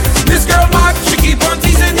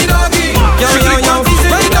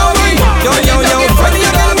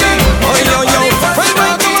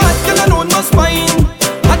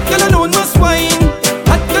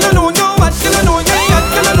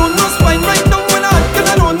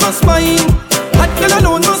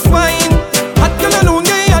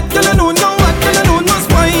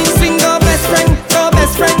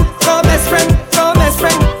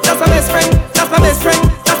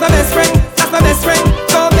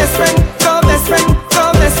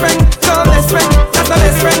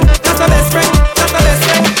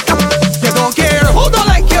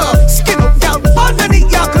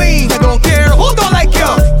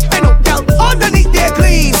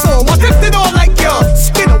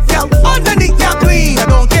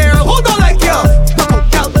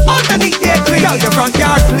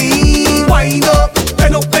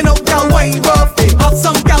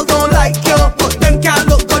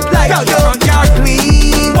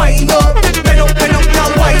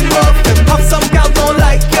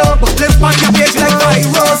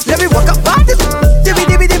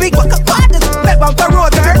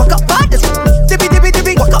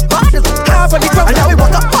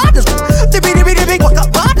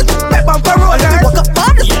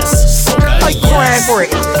 for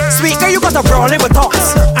it. Sweet girl, you got a brown liver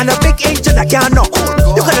tops and a big engine that can't knock.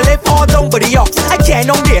 You coulda live all down by the ox. I can't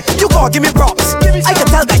on there, you can't give me props. I can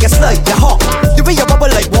tell that you're slut, you're hot. The way you bubble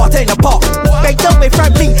like water in a pot. Beg down away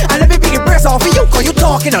from me and let me be the breast off of you, cause you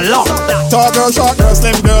talking a lot. Tall girl, short girl,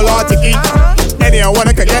 slim girl, or ticky. Anyone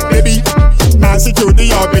wanna get the beat. Nancy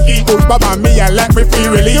cutie or Vicky, push back on me and let me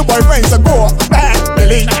feel really. Your boyfriends are go back,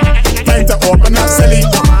 Billy. Time to open up, silly.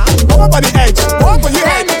 Come up on the edge, walk on your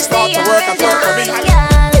head. Start to work and work for me.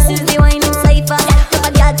 This is the wine in cypher. If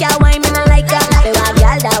a girl can't wine, me not like her. They want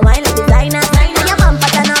girl that wine like designer. And your bumper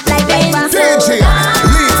turn up like paper. DJ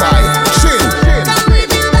Levi Chin. Come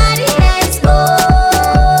with your body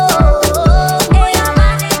exposed.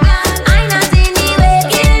 I'm not in the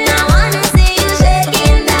waking. I wanna see you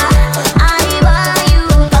shaking that. I want you.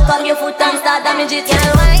 Cock up your foot and start damage it.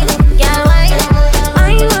 Girl wine, girl wine.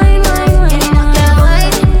 Wine, wine, wine, wine. Girl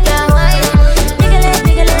wine, girl wine. Jiggle it,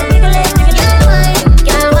 jiggle it, jiggle it, jiggle it. Girl wine,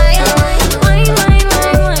 girl wine. Wine, wine,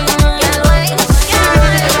 wine, wine. Girl wine, girl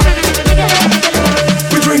wine. Jiggle it, jiggle it.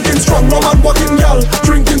 We drinking strong rum and walking gal.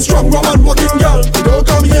 Drinking strong rum and walking gal. We don't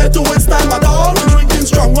come here to waste time at all. We drinking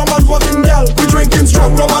strong rum and walking gal. We drinking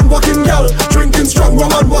strong rum and walking gal. Drinking strong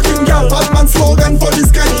rum and walking gal. Batman slogan for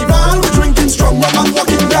this carnival. We drinking strong rum and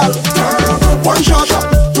walking gal. One shot shot,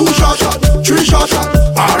 two shot shot, three shot shot.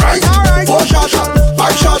 Alright, four shot shot,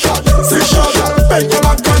 five shot shot, six shot shot. Bend your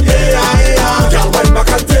back and yeah. Gal bend back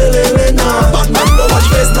and tell Elena. Batman no watch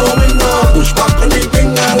face no winner. Push back on the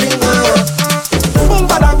ding-a-ling-a. Boom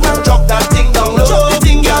badang man, drop that thing down low. Drop the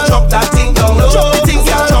thing, girl, drop that thing down low. Drop the thing,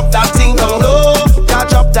 girl, drop that thing down low. Girl,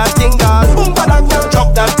 drop that thing down. Boom badang man,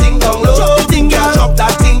 drop that thing down low. Drop the thing, girl, drop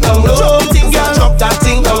that thing down low. Drop the thing, girl, drop that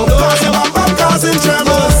thing down low. Cause your bam causing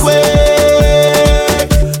tremors. Quick,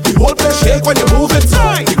 the whole place shake when you move it.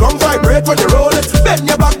 The ground vibrate when you roll it. Bend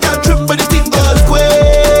your back and trim with the thing, girl.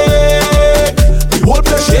 Quick, the whole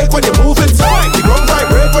place shake when you move it. The ground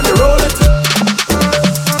vibrate when you roll it.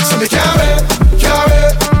 So me carry.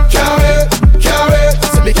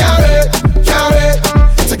 So me carry.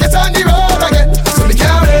 To get on the road again. So me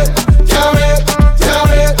carry.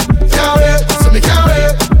 So me carry.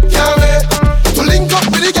 To link up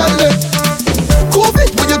with the girl. COVID,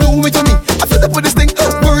 what you do with me? I feel up with this thing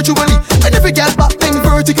virtually. And every girl back thing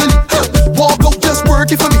vertically. Walk out, just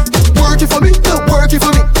work it for me. Work it for me, work it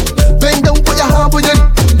for me. Bend down, put your hand on your knee.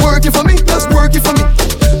 Work it for me, just work it for me.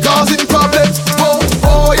 Causing problems.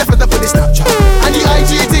 Oh, you feel up with the Snapchat. And the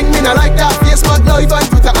IG thing, me not like that. Facebook Live and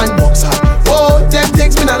Twitter and WhatsApp. Oh, them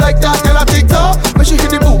things, me not like that. Girl, I TikTok, when she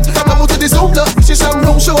hit the boom. Come out to the Zoom, look. She some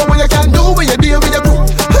room show what you can do when you deal with your crew.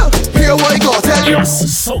 Here what I go, tell you. Yes,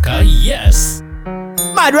 Soca, yes.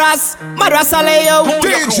 Madras Aleo.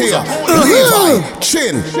 DJ Levi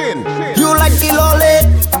Chin. You like the lolly,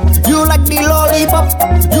 you like the lollipop,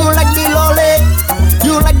 you like the lolly,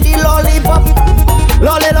 you like the lollipop.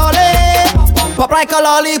 Lolly, pop like a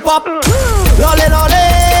lollipop. Lolly,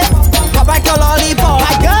 pop like a lollipop.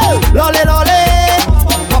 I go. Lolly,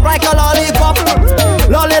 pop like a lollipop.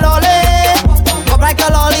 Lolly, pop like a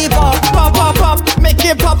lollipop. Pop, make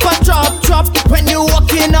it pop and drop. When you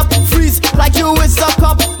walking up, freeze like you is a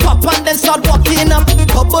cup. Pop and then start walking up.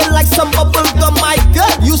 Bubble like some bubble gum. My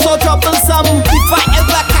God, you so troublesome. If I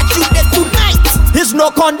ever catch you there tonight, it's no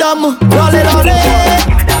condom. Lolly, pop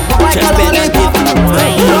like a lollipop.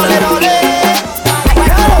 Lolly.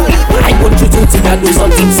 I want you to think and do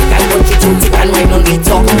something sick. I want you to think and wine on the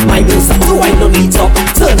top. My girls have to wine on the top.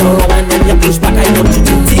 Turn around and then you push back. I want you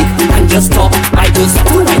to think and just talk. My girls have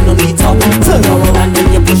to wine on the top. Turn around and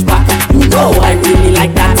then you push back. You know I really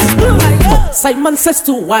like that. Simon says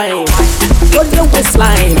to wine on your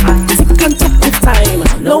waistline. Tick and took the time.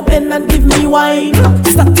 No bend and give me wine.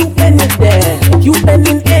 Start to bend it there. You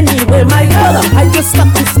bending anywhere, my girl. I just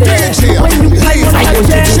stop to stare. When you climb on my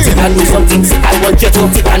chair, I want you to think and do something sick. I want you to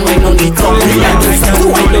think and wine on the top. I just start to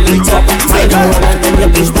wine on the top. My girl, and then you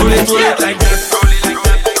push back. Roll it like that.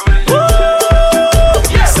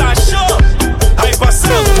 Sasha, hyper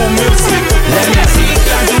sound for music. Let me see,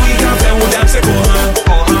 can do it, can play with them, say go on.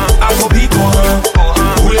 Afrobeat go on,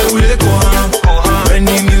 ule go on. When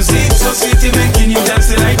the music so sweet, it making you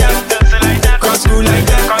dance like that. Cross through like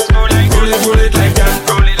that, roll it like that.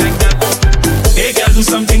 Hey girl, do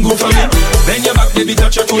something good for me. Bend your back, baby,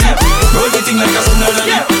 touch your toe. Roll the thing like a tsunami.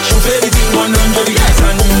 Shoot baby.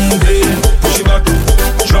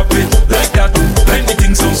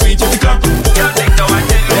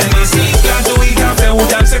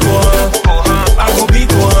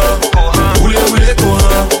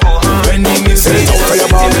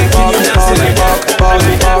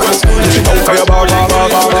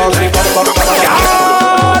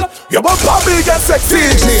 Your bumper big and sexy,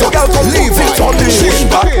 so girl come leave it on me. Push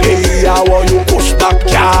back, hey, I want you push back,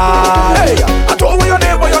 girl. Hey, I don't want your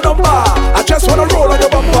name or your number, I just wanna roll on your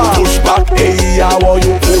bumper. Push back, hey, I want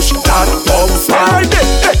you push that bumper. Right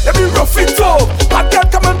there, hey, let me rough it up. Bad girl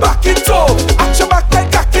coming back it up. At your back like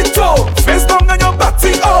cock it up. Face down on your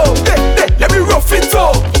body, oh. Hey, hey, let me rough it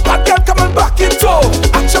up. Bad girl coming back it up.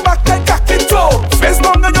 At your back like cock it up. Face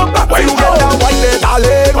down on your body, where you get that white there,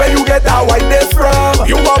 darling? Where you get that white there from?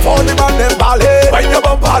 You have all the man them ballet. When your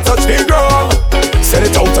bumper touch the ground, send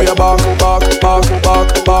it out to your back, back, back, back,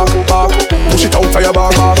 back, back. Push it out to your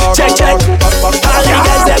back, back, back. Check, check. Back, back, back, All the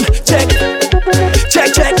girls them, check, check,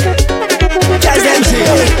 check. Girls them,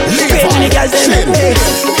 crazy girls them. Hey,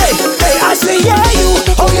 hey, hey, I say yeah you,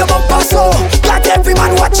 how your bumper so? Got every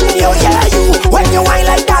man watching you, yeah you. When you whine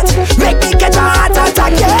like that, make me get a heart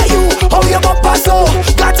attack, yeah you. How your bumper so?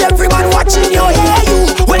 Got every man watching you, yeah you.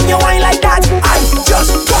 When you whine like that, I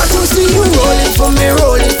just want to see you roll it for me,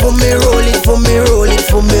 roll it for me, roll it for me, roll it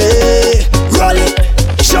for me, roll it.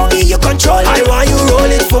 Show me your control. I want you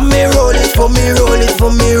roll it for me, roll it for me, roll it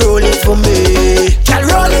for me, roll it for me. Can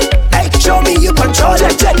roll it. Hey, show me your control.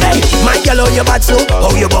 Check, check, hey. My girl, how you bad so?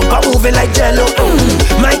 How your bumper moving like jello?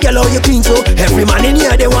 My girl, how you clean so? Every man in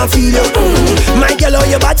here they want feel you. My girl, how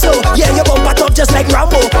you bad so? Yeah, your bumper tough just like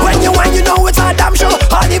Rambo. When you whine, you know it's a damn show.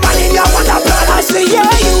 All the man in here want a plan. I say yeah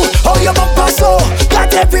you, how your bumper so?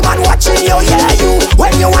 Got every man watching you, yeah you.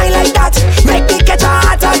 When you whine like that, make me get a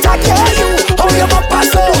heart attack, yeah you. How your bumper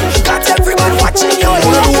so? Got every man watching you,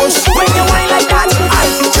 yeah you. When you whine like that, I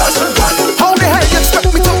just want. How the hell you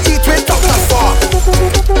expect me to eat without a fork?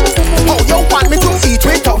 How you want me to eat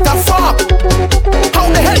without a fork? How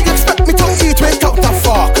the hell you expect me to eat without a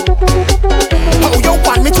fork? How you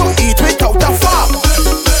want me to eat without a fork?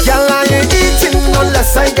 Girl, I ain't eating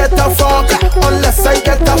unless I get a fork. Unless I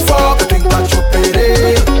get a fork. You think that you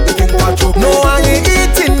pay? You think that you pay? No, I ain't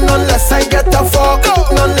eating unless I get a fork.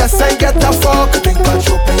 Unless I get a fork. You think that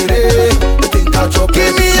you pay? You think that you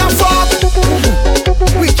pay? Give me a fork.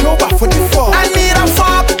 Reach over for the fork. I need a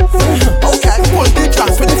fork. Okay, pull the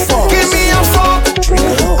tracks with the fork. Give me a fork.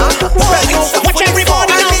 Watch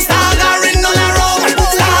everybody now. Staggering all around.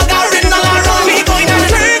 Staggering all around. We going to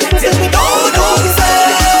drink till we don't know we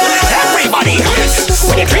say. Everybody,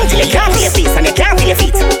 when you drink till you can't feel your feet and you can't feel your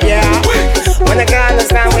feet. Yeah. When the girl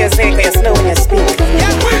understand what you say, cause you're slow when you speak.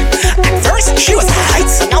 Yeah. At first she was high,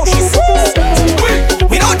 so now she's sweet.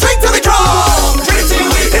 We don't drink till we drunk. Drink till we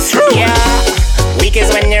weak. It's true. Yeah. Weak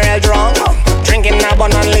is when you're real drunk. Drinking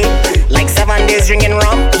abundantly, like 7 days drinking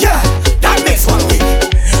rum. Yeah, that makes 1 week.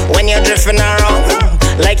 When you're drifting around,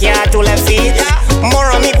 like you had 2 left feet. More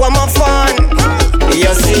on me, more fun.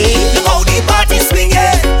 You see, look how the party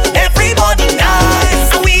swinging. Everybody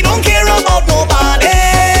nice, and we don't care about nobody.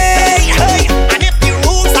 hey, and if the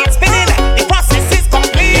rules start spinning, the process is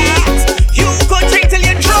complete. You could drink till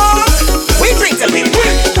you're drunk. We drink till we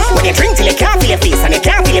weak. When you drink till you can't feel your face and you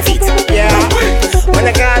can't feel your feet. Yeah. When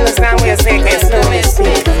the girl understand what you say, cause you're slow when you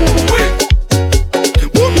speak.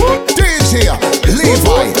 DJ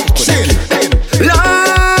Levi, chill.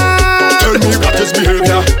 Tell me what is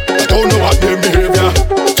behavior. I don't know what their behavior.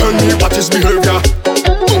 Tell me what is behavior.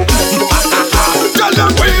 Tell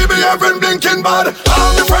them we behaving blinking bad.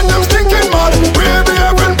 All my friends them stinking mad. We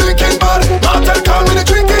behaving blinking bad. Martel call me the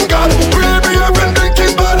drinking god. We behaving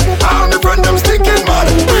blinking bad. All my friends them stinking mad.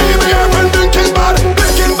 We behaving blinking bad.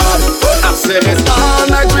 Blinking bad. I say it's all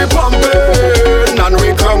night we pumping and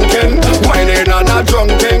we crunking, whining and a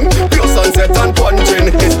drunking. Pure sunset and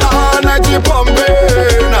punching. It's all night we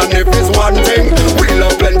pumping, and if it's one thing, we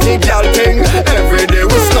love plenty gal thing. Every day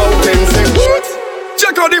we snouting, sing what?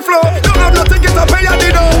 Check out the flow. Don't have nothing, get a pay at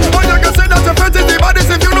the door. But you can say that your friend is the baddest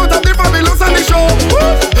if you don't have the fabulous on the show.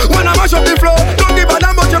 When I mash up the flow, don't give a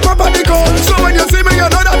damn about your property code. So when you see me, you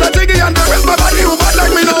know that I'm jiggy and the rest my body who bad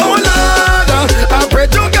like me know. Oh Lord, I pray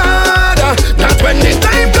to God that when the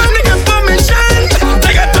time comes, the information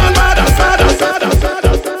they get on bad.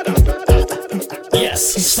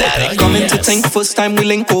 Yes, static. Coming to think first time we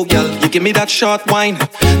link, oh girl. You give me that short wine.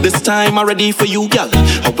 This time I'm ready for you, girl.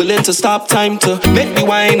 I'm willing to stop time to make me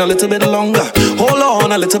wine a little bit longer. Hold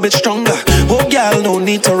on a little bit stronger. Oh girl, no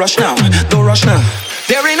need to rush now. Don't rush now.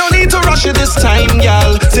 There ain't no need to rush it this time,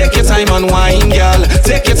 girl. Take your time and wine, girl.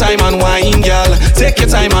 Take your time and wine, girl. Take your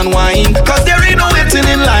time and wine. Cause there ain't no waiting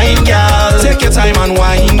in line, girl. Take your time and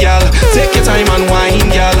wine, girl. Take your time and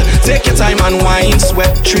wine, girl. Take your time and wine.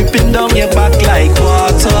 Sweat dripping down your back like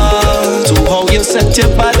water. To how you set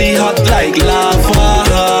your body hot like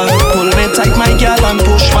lava. Pull me tight, my girl, and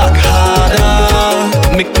push back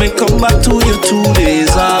harder. Make me come back to you 2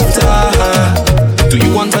 days after. Do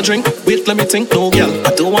you want a drink? Wait, let me think. No, girl,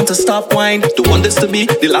 I don't want to stop wine. Don't want this to be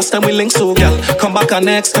the last time we link. So, girl, come back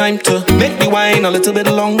next time to make the wine a little bit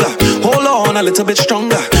longer. Hold on a little bit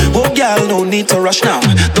stronger. Oh, girl, no need to rush now.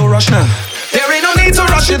 Don't rush now. There ain't no need to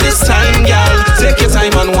rush it this time, girl. Take your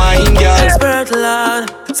time and wine, girl. Expert Lord,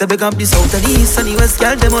 say big up the south and the east and the west,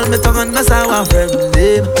 girl. Them all me tongue and mess I want friend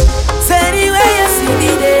them. Say anywhere you see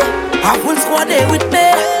me there, I full squad there with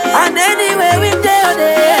me, and anywhere we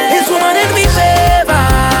there, it's woman in me favor.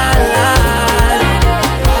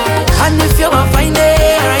 And if you want find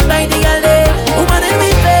it, right by the girl there, woman in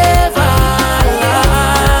me favor.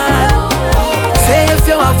 Say if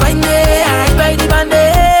you want find it, right by the band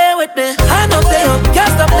there with me. Can't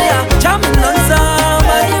stop there, jamming on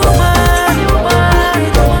somebody, woman.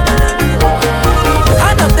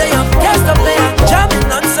 And up there, can't stop there,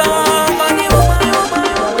 jamming on somebody, woman.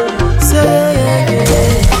 Say,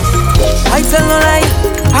 I tell no lie,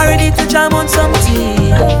 I ready to jam on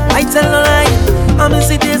something. I tell no lie, I'm in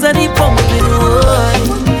cities and the pumping,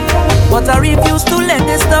 but I refuse to let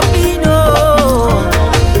this stop me, no.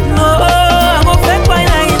 No, I'm a fake by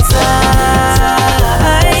night inside.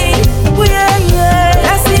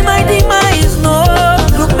 Demise, no.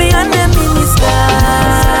 Look me and them in the sky.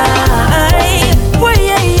 Oh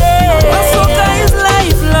yeah, yeah. My soca is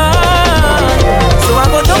lifelong. So I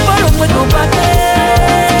go jump around with no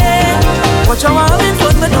pattern. Watch how I'm in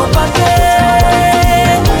front with no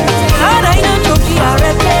pattern. And I don't joke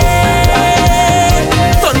already.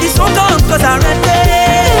 Turn this soca on 'cause I'm ready.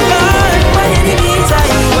 My enemies I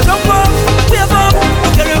go jump up, wave up.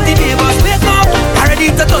 Look around the neighbors, wake up. I'm ready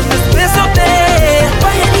to turn this place up there.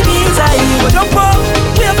 Jump up,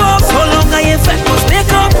 wave up. So long I ain't fat, must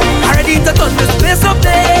make up. I'm ready to turn this place up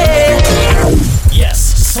there. Yes,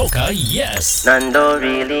 soca, yes. None don't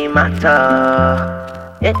really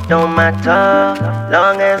matter. It don't matter,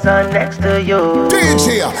 long as I'm next to you.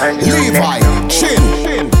 DJ Levi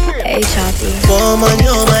Chin. Hey, Shotty. Woman,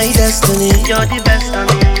 you're my destiny. You're the best of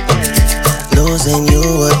me. Losing you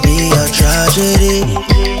would be a tragedy.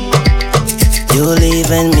 You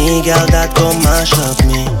leaving me, girl, that gon' mash up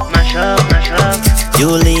me. Mash up, mash up. You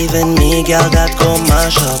leaving me, girl, that gon'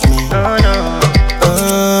 mash up me. No, no.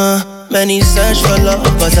 Many search for love,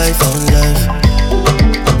 but I found life.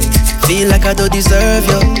 Feel like I don't deserve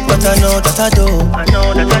you, but I know that I do. I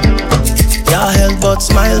know that I do. Can't help but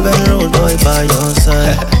smile when road boy by your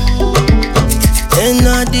side. In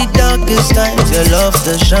all the darkest times, your love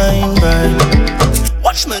to shine bright.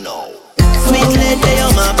 Watch me now. Sweet lady,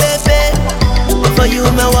 you're my baby. For you,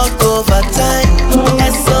 me walk over time.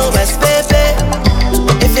 SOS, baby.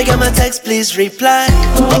 If you get my text, please reply.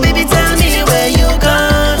 Oh, baby, tell me where you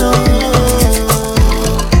gone. Oh.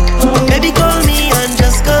 Baby, call me and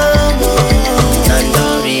just come home. None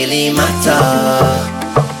don't really matter.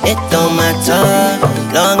 It don't matter.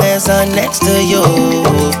 Long as I'm next to you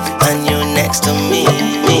and you next to me.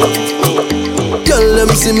 Girl, let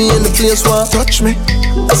me see me in the place where touch me.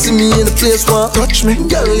 I see me in the place where touch me.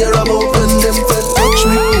 Girl, you're about when them fed touch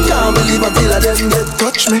me. Can't believe until I them get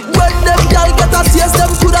touch me. When them girl get a taste,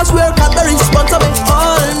 them coulda swear Cadbury sponsor me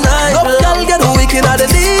all night. No girl get wicked at the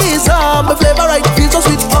knees. My flavor right feels so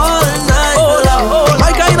sweet all night. Oh Lord,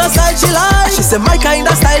 my kind of style she like. She said my kind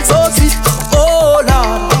of style so sweet. Oh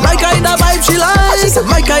Lord, my kind of vibe she like. She said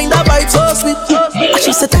my kind of vibe so sweet.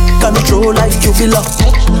 She said take control like you belong.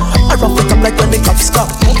 I rough it up like when the cops come.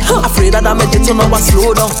 Afraid that I made it to know I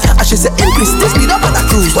slow down. And she said increase the speed up and I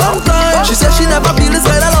cruise one time. She said she never feel this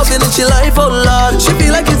kind of loving in she life, oh Lord. She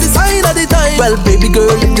feel like it's the sign of the time. Well baby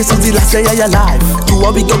girl, if this is the last day of your life, two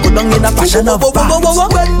of we go down in a passion of vibes.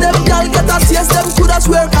 When them girl get a taste, them coulda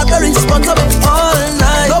swear Cadbury sponsor me all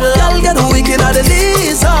night. No girl get wicked at the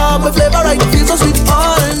knees. My flavor right feels so sweet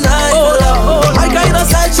all night. Oh Lord, my kind of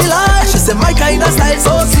style she like. She said my kind of style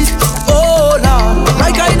so sweet. Oh Lord,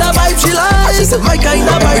 my kind of vibe she like. She said my kind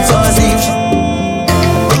of vibe so sweet.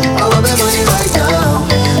 I want my money right now.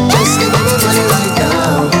 Just give me my money right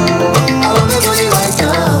now. I want my money right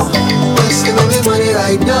now. Just give me my money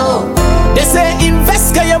right now. They say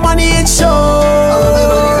invest, get your money in show. I want my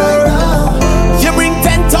money right now. You bring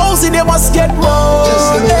 10,000, you must get more.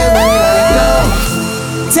 Just give me my money right now.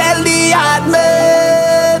 Tell the hard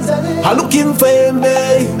man, I'm looking for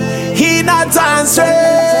me. He not answering,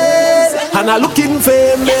 and I'm looking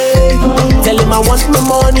for me. Tell him I want my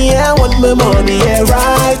money, I want my money, yeah,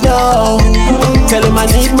 right now. Tell him I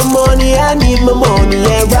need my money, I need my money,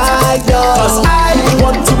 yeah, right now. Cause I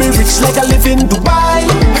want to be rich like I live in Dubai.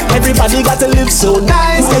 Everybody got to live so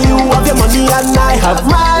nice. Yeah, you have your money and I have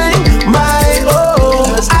mine, oh.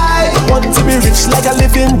 I want to be rich like I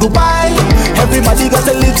live in Dubai. Everybody got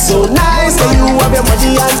to live so nice. Yeah, you have your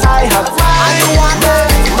money and I have mine.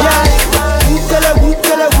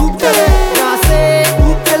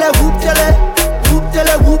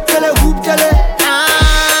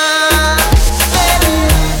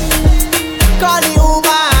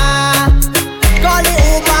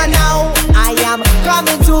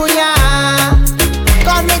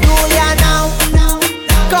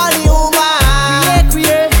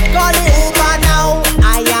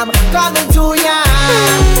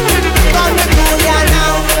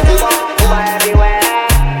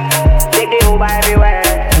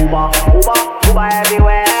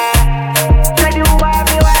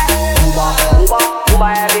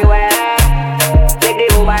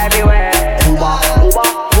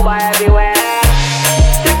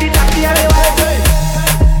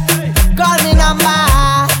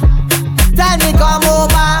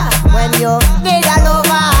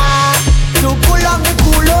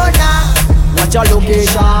 Your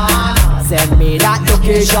location, send me that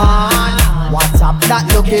location. WhatsApp that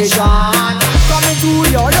location. Coming to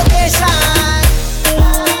your location.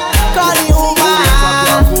 Call the Uber.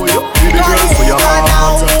 Call the Uber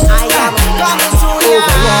now. I am coming to you.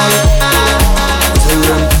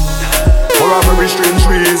 For a very strange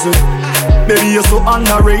reason, maybe you're so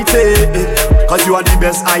underrated, cause you are the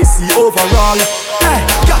best I see overall. Hey,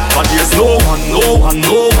 yeah. But there's no one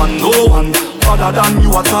other than you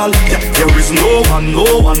at all. Yeah, there is no one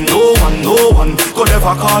could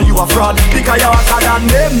ever call you a fraud, because you're hotter than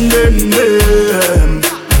them.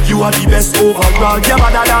 You are the best overall. You're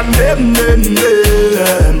better than them.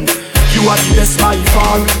 You are the best by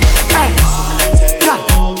far. Hey, yeah.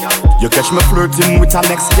 You catch me flirting with a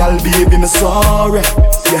next gal, baby, me sorry.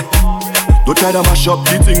 Yeah, don't try to mash up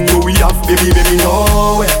the thing we have, baby,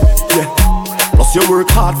 no way. Yeah. Plus you work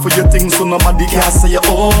hard for your things, so nobody can say you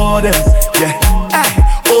owe them. Yeah,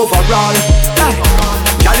 overall,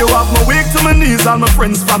 yeah, you have my weak to my knees and my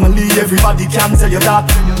friends, family, everybody can tell you that.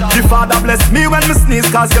 The Father bless me when me sneeze,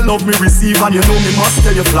 cause you love me receive and you know me must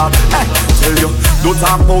tell you flat. Tell you, don't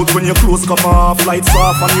talk about when your clothes come off, lights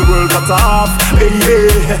off and your world cut off. Hey,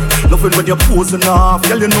 loving when you're posing off,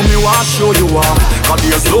 girl, you know me want to show you off. Cause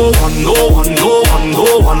there's no one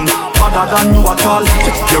other than you at all.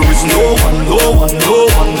 There is no one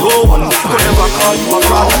could ever call you a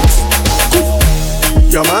fraud.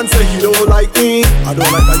 Your man say he don't like me. I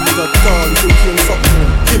don't like that you got call. You should kill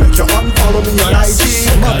something. He make your man follow me on IG.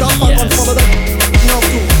 Matter of fact, unfollow that. No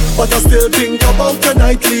too. But I still think about your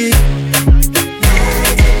nightly.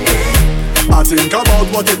 I think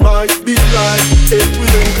about what it might be like if we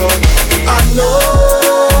link up. I know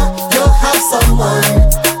you have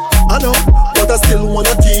someone. I know, but I still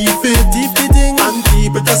wanna keep it and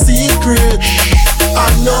keep it a secret.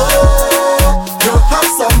 I know you have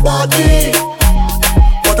somebody,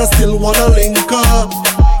 but I still wanna link up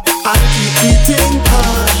and keep it in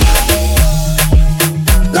touch.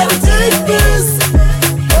 Let me take this.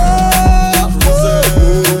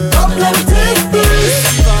 Come, let me take this.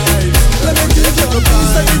 Let me take your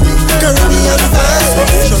piece. Caribbean vibes,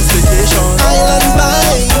 vacation, island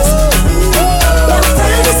vibes. Let me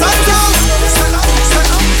take this.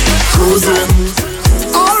 Cruising,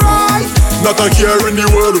 alright. Not a care in the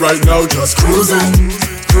world right now, just cruising.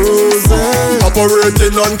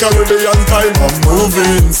 Operating on Caribbean time, I'm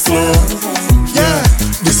moving slow. Yeah,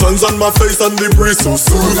 the sun's on my face and the breeze so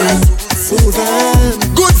soothing.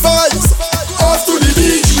 Good vibes, off to the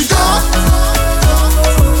beach we go.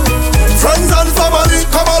 Friends and family,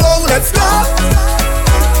 come along, let's go.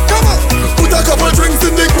 Come on, put a couple drinks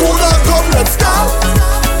in the cooler, come, let's go.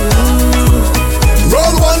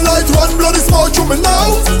 Roll one night, one bloody smoke through me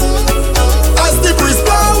now. As the breeze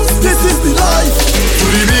blows, this is the life. To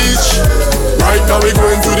the beach, right now we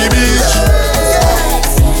going to the beach.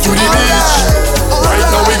 To the beach, right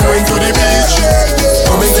now we going to the beach.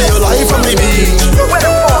 Coming to your life from the beach.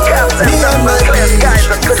 Me and my beach.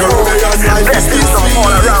 Caribbean life is the sweet.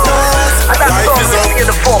 Life is up. In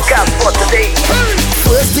the forecast for today.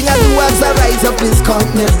 First thing I do as I rise up is count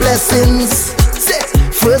my blessings.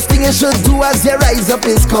 First thing you should do as you rise up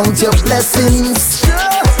is count your blessings.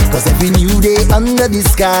 Cause every new day under the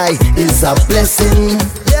sky is a blessing.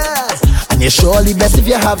 And you're surely blessed if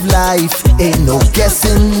you have life, ain't no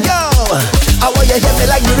guessing. I want you hear me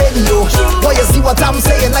like the radio. Want you see what I'm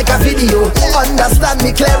saying like a video. Understand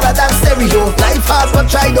me clearer than stereo. Life hard but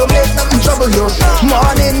try don't make nothing trouble you.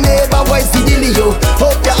 Morning neighbor voice the dealio.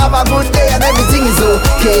 Hope you have a good day and everything is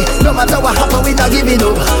okay. No matter what happen we not giving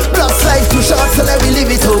up. Plus life too short so let we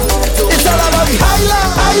live it up. It's all about the high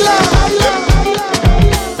life.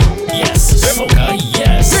 Yes, Soca,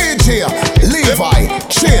 yes. DJ Levi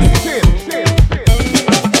Chin.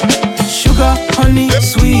 Sugar, honey,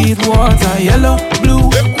 sweet water, yellow, blue,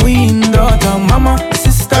 queen, daughter.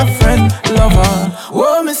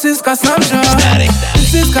 Oh, Mrs. Cassandra,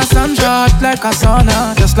 Mrs. Cassandra, hot like a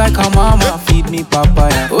sauna, just like her mama, feed me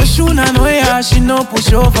papaya. Oh, Shuna know ya, she no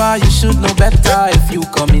push over. You should know better if you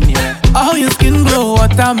come in here. How your skin glow,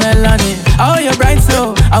 watermelon. How you bright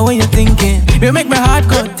so, how are you thinking? You make my heart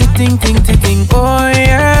go ting ting ting ting. Oh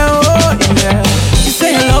yeah, oh yeah. You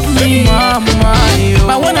say you love me, mama, yo.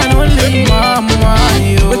 My one and only, mama,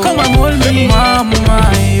 yo. We come and hold me,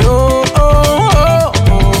 mama, yo. Oh oh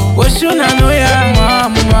oh. Oh, Shuna know ya,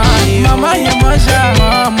 mama, yo. Mama, you masha,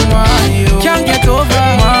 mama, yo. Can't get over,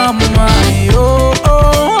 mama, yo. Oh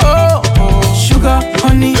oh oh. Sugar,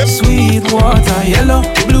 honey, sweet water, yellow,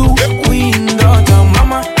 blue, queen, daughter,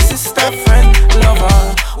 mama, sister, friend, lover.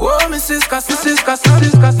 Oh, Mrs. Cassandra, Mrs.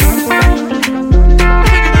 Cassandra.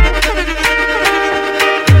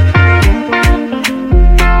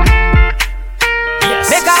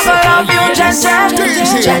 Make I go love you,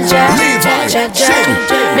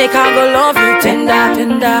 Make I go love you, tender,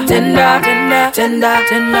 tender, tender, tender, tender,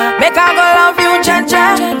 tender. Make I go love you,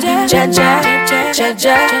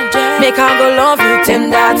 Make I go love you,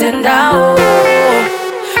 tender, tender, oh,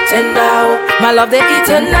 tender, oh. My love the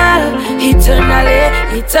eternal, eternally,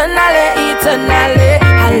 eternally, eternally.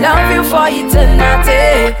 I love you for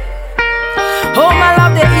eternity. Oh, my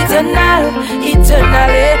love the eternal,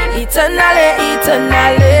 eternally, eternally,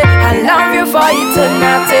 eternally. I love you for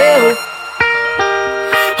eternity.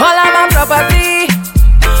 All of my property,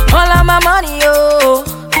 all of my money, oh,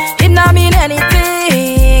 it not mean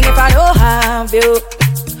anything if I don't have you.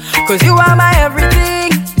 Cause you are my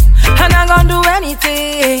everything, and I'm gonna do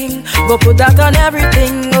anything. Go put that on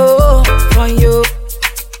everything, oh, for you.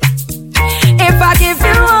 If I give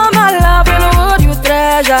you all my love, you know what you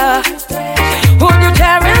treasure. Would you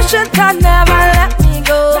cherish it and never let me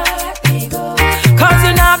go? Cause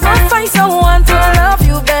you're not gonna find someone to love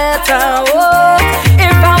you better. Oh,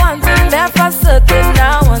 if I want to that for certain,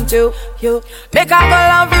 I want you. Make I go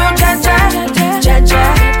love you,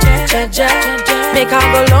 Make I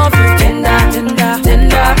go love you, tender, tender,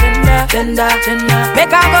 tender, tender, tender, tender.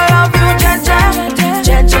 Make I go love you,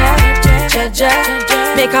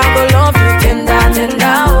 Make I go love you, tender,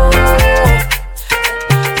 tender, oh.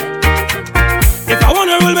 If I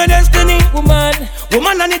wanna rule my destiny, woman,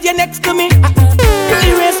 I need you next to me. You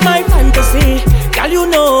erase my fantasy, girl, you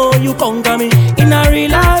know you conquer me. In a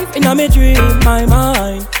real life, in a me dream, my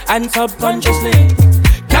mind, and subconsciously.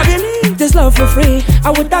 Can't believe this love for free.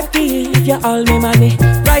 I would not give you all my money.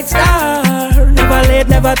 Bright star, never late,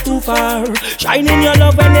 never too far. Shine in your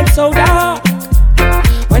love when it's so dark,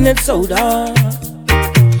 when it's so dark.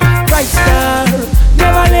 Bright star,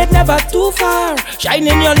 never late, never too far. Shine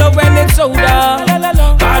in your love when it's so dark.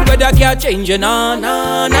 Bad weather can't change you, no,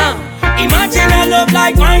 no, no. Imagine a love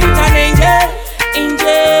like mine with an angel,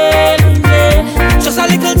 angel. Just a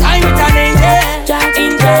little time with an angel,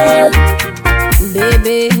 angel.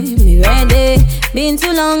 Baby, me ready. Been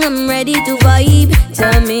too long, I'm ready to vibe.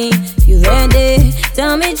 Tell me, you ready?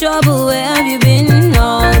 Tell me trouble, where have you been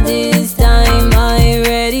all this time? I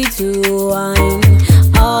ready to wine.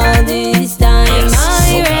 All this time,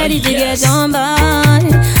 I'm ready to get on board.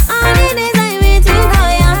 All the days I waiting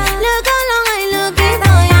for ya. Look how long I looking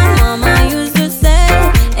for ya. Mama used to say,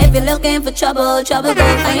 if you're looking for trouble, trouble go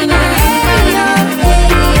find me. Hey yo, hey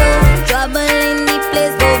yo, trouble in the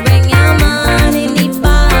place, go bring your man in the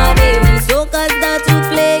party. When Soca start to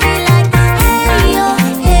play, like hey yo,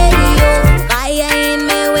 fire in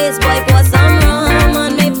my waist, boy, pour some rum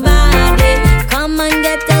on my body. Come and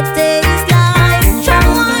get a taste like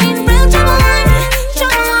trouble wine, real trouble wine,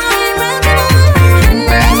 trouble wine, real trouble wine.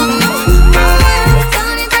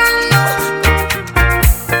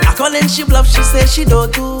 I call and she bluff, she say she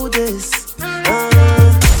don't do this.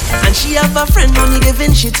 And she have a friend only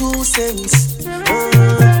giving she 2 cents.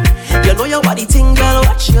 You know your body thing, girl,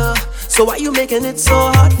 watch ya. So why you making it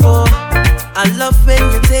so hard for? I love when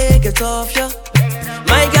you take it off, yeah.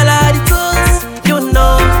 My girl are the tools, you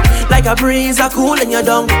know. Like a breeze, I cool in your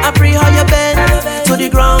dung. I pray how you bend to the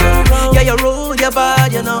ground. Yeah, you roll your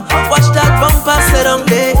body, you know. Watch that bumper sit on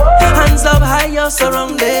there. Hands up high, you're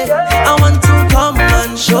surrounded. I want to come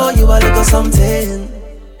and show you a little something.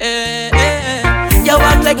 You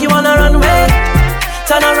act like you wanna run away.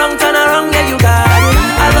 Turn around, yeah, you got it.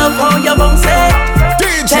 I love how you bounce it.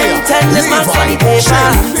 10 is my funny paper.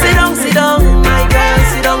 Sit down, my girl.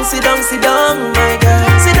 Sit down, my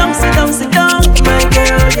girl. Sit down, my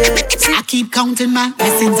girl, yeah. I keep counting my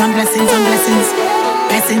blessings on blessings on blessings.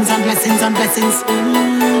 Blessings on blessings on blessings.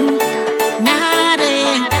 Naughty.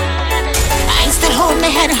 I still hold my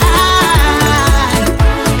head high.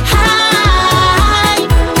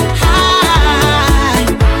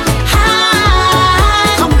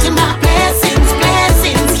 Counting my blessings, blessings.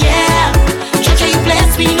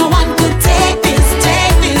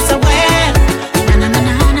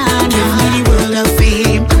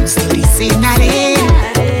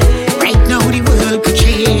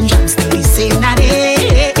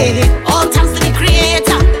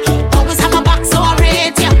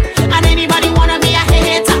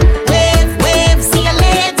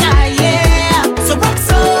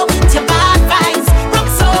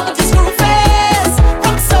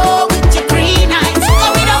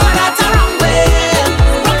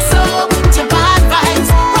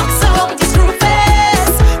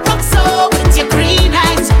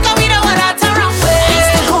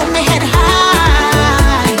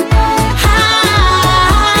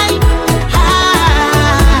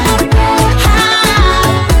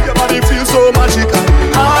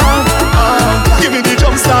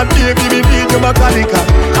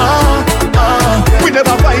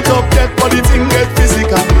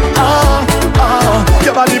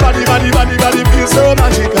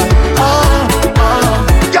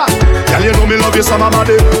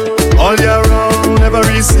 body all year round,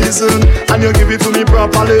 every season, and you give it to me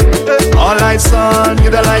properly. All right, son, you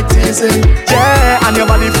don't like teasing. Yeah, and your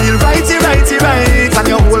body feel righty, righty, right. And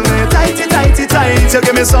you hold me tighty, tighty, tight. You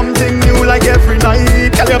give me something new like every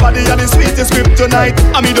night. Girl, your body are the sweetest kryptonite.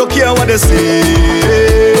 And me don't care what they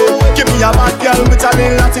say. Give me a bad girl with a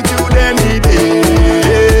little attitude any day.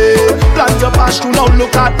 Plant your passion, now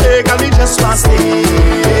look at me, girl, me just want to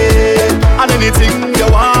stay. And anything you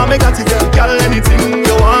want, me got it, girl. Anything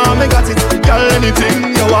you want, me got it, girl.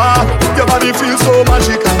 Anything you want, your body feels so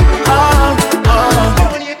magical.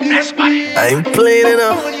 I ain't playing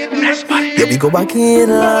enough. Yeah, we go back in.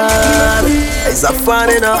 It's a fun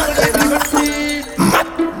enough.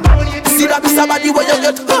 See that be somebody where you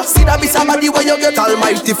get. See that be somebody where you get.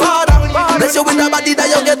 Almighty Father, bless you with the body that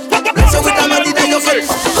you get. Bless you with the body that you get.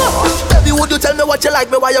 Baby, would you tell me what you like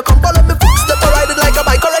me? Why you come follow me? Step ride it like a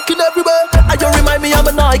bike, correcting everywhere. And you remind me I'm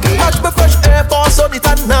a Nike. Match me fresh air force on it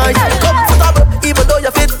at night. Comfortable, even though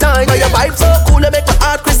you fit tight. But your vibe so cool, you make my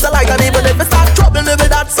heart crystalline. And even if it start troubling me,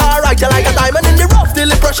 that's alright. You like a diamond in the rough, till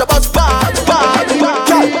the pressure buzz bad, bad,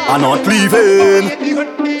 bad. I'm not leaving.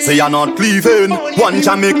 Say I'm not leaving. One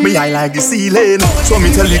jam make me high like the ceiling. So me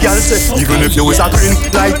tell the girl say, even if you was a green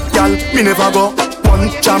light girl, me never go. One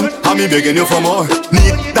jam, and me begging you for more.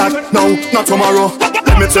 Need that now, not tomorrow.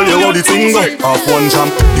 Let me tell you how the thing go. Off one jam,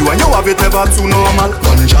 you and you have it never too normal.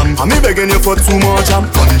 One jam, and me begging you for two more jam.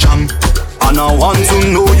 One jam, and I want to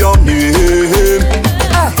know your name.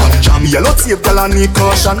 One jam, yellow tape girl, I need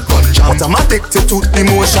caution. One jam, but I'm addicted to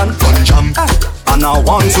emotion. One jam, and I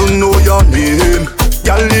want to know your name.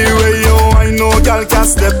 Girl, the way you I know, girl can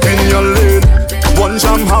step in your lane. One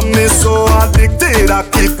jam have me so addicted, I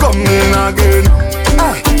keep coming again.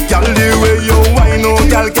 Girl, the way you I know,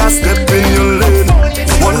 girl can step in your lane.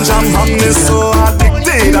 One jam have me so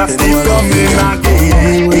addicted, I keep coming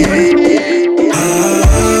again.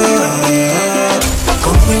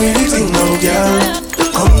 Come with the thing now, girl.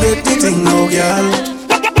 Come with the thing now, girl.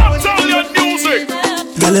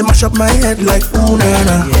 Girl, you mash up my head like ooh na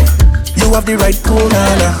na. You have the right cool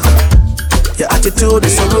nana. Your attitude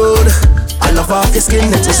is so rude. I love off your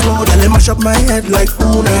skin, it's so smooth. Girl, you mash up my head like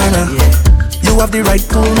ooh nana. You have the right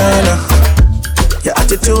cool nana. Your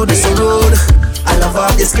attitude is so rude. I love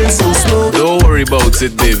off your skin so smooth. Don't worry about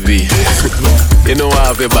it, baby. You know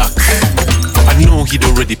I have your back. I know he'd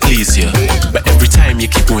already please you, but every time you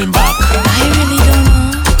keep going back. I really don't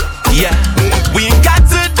know. Yeah, we ain't got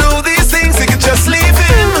to do these things, you can just leave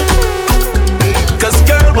him. Cause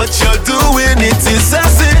girl, what you're doing, it is a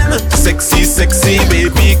sin. Sexy, sexy,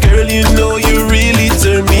 baby girl, you know you really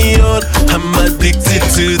turn me on. I'm addicted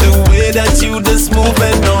to the way that you just move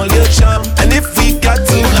and all your charm. And if we got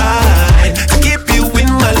to hide to keep you in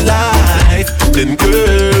my life, then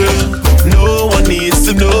girl, no one needs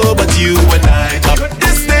to know but you and I.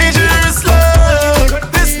 This dangerous love,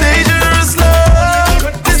 this dangerous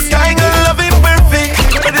love. This kind of love ain't perfect,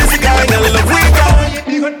 but this kind of love we got.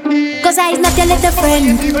 Cause I is not your little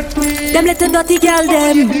friend. Them little dirty girl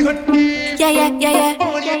them. Yeah.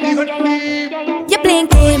 You playing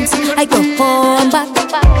games, I go home back.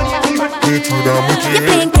 You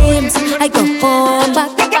playing games, I go home back.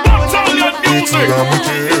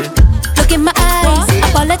 Look in my eyes,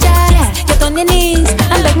 apologize. Get on your knees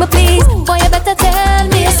and beg me please. Boy, you better tell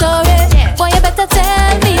me you're sorry. Boy, you better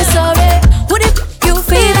tell me you're sorry. Would it you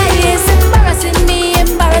feel like this? Embarrassing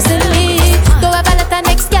me. Don't ever let the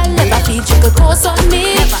next girl ever feel she could close on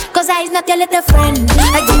me. Cause I is not your little friend.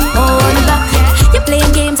 I go on back. You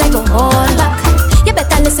playing games, I go on back. You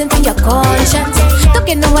better listen to your conscience. Don't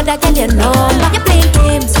get no other girl you know back. You playing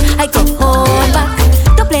games, I go on back.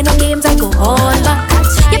 Don't play no games, I go on back.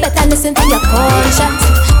 You better listen to your conscience.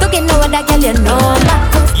 Don't get no other girl you know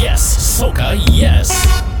back. Yes, Soca, yes.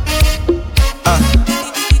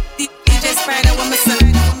 DJ Spider, what me say?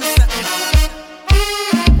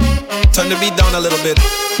 Turn the beat down a little bit.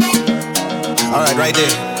 Alright, right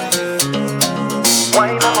there.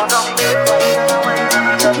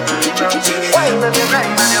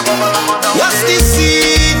 What's the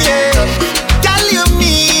scene, yeah? Girl, you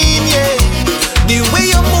mean, yeah? The way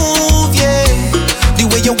you move, yeah. The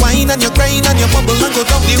way you whine and you grind and you bubble and go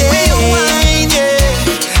down. The way you whine, yeah.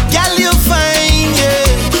 Girl, you fine, yeah.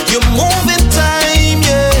 You move in time,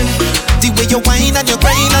 yeah. The way you whine and you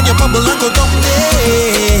grind and you bubble and go down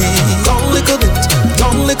there. Down little bit,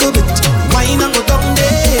 down little bit. Whine and go down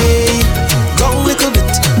there. Down little bit,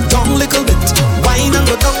 down little bit. Whine and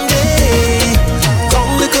go down there.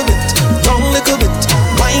 Down little bit, down little bit.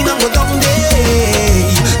 Whine and go down there.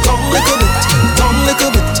 Down little bit, down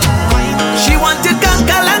little bit. She wanted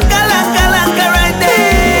kanka lanka lanka lanka right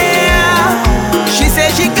there. She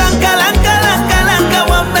said she kanka lanka lanka lanka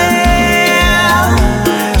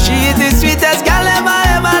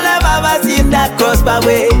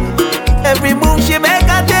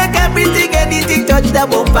touch the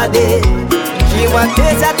bumper day. She want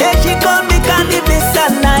taste a taste, she come because the bliss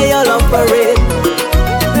and I all up for it.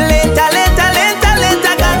 Later,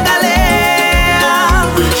 gangale.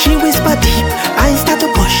 She whisper deep, I start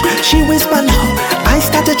to push. She whisper loud, I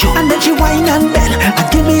start to choke. And then she whine and bell and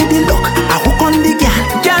give me the look. I hook on the girl,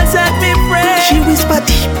 girl set me free. She whisper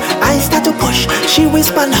deep, I start to push. She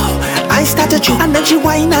whisper loud, I start to choke. And then she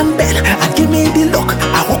whine and bell and give me the look.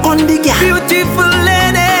 I hook on the girl. Beautiful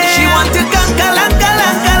lady, she want to ganka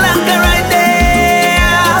right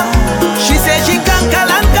there. She said she ganka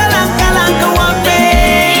one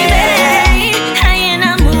baby. I in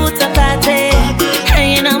a mood to party,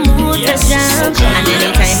 I in a mood to jump. And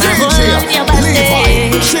anytime I hold your body,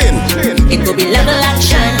 it could be level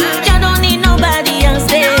action. You don't need nobody else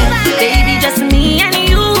there, baby, just me and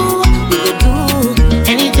you. We could do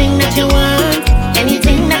anything that you want,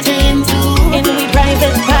 anything that you're into. In we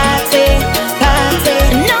private party.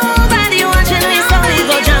 Nobody watching me, so we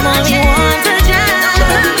go jam all we want to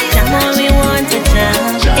jam. Jam all we want to jam.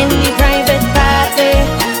 In the private party.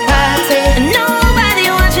 Nobody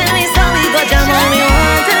watching me, so we go jam all we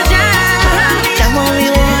want to jam. Jam all we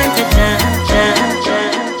want to jam.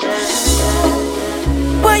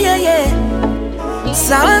 Boy, yeah.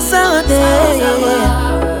 Sour day.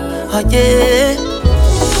 Oh yeah.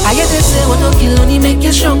 I hear they say what no kill only make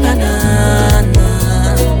you stronger, nah.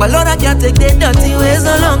 But Lord, I can't take the dirty ways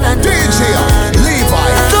no longer, nah. DJ Levi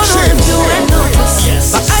Don't know if you ain't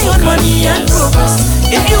noticed, but I own money and progress.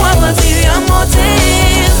 If you have ulterior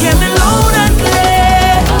motives, get me loud and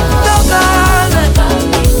clear. Don't call me.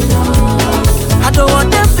 I don't want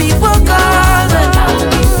them people call me,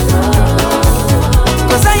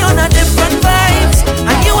 'cause I own a different vibes,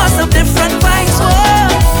 and you have some different vibes. Oh,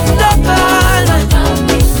 don't call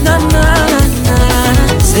me. No.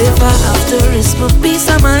 Safer after risk, my peace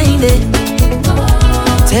of mind.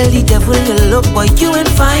 Tell the devil you look, boy, you ain't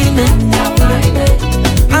find me.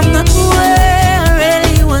 I'm not where I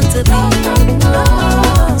really want to be.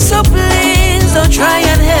 So please don't try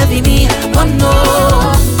and heavy me. Oh no,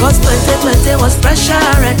 'cause 2020 was pressure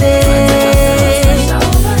already.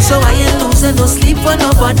 So I ain't losing no sleep for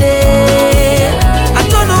nobody. I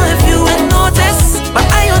don't know if you ain't noticed, but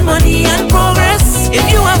I own money and progress. If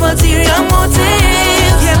you have ulterior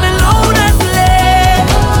motives, get me loud and play.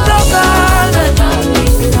 Don't call me.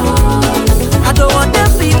 I don't want them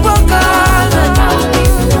people call me,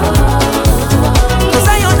 'cause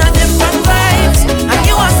I own a different vibes, and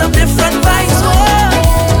you have some different vibes. Oh,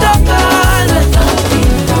 don't call me.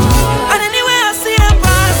 And anyway I see them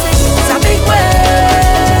passing, it's a big way.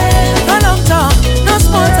 No long talk, no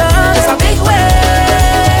small talk, it's a big way.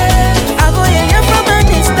 I go here from a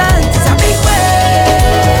distance, it's a big way.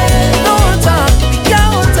 No talk,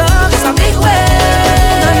 can't talk, it's a big way.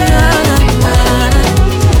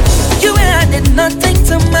 You added nothing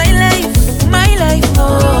to my life, oh.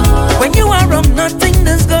 When you are wrong, nothing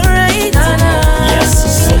does go right.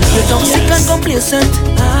 You're toxic and complacent,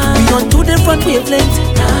 we on two different wavelengths.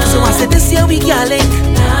 So I said this year we galling,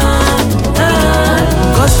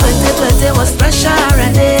 'cause 2020 was pressure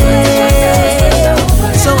already.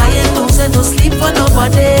 So I ain't losing no sleep for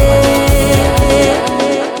nobody.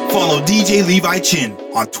 Follow DJ Levi Chin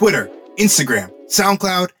on Twitter, Instagram,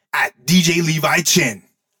 SoundCloud at DJ Levi Chin.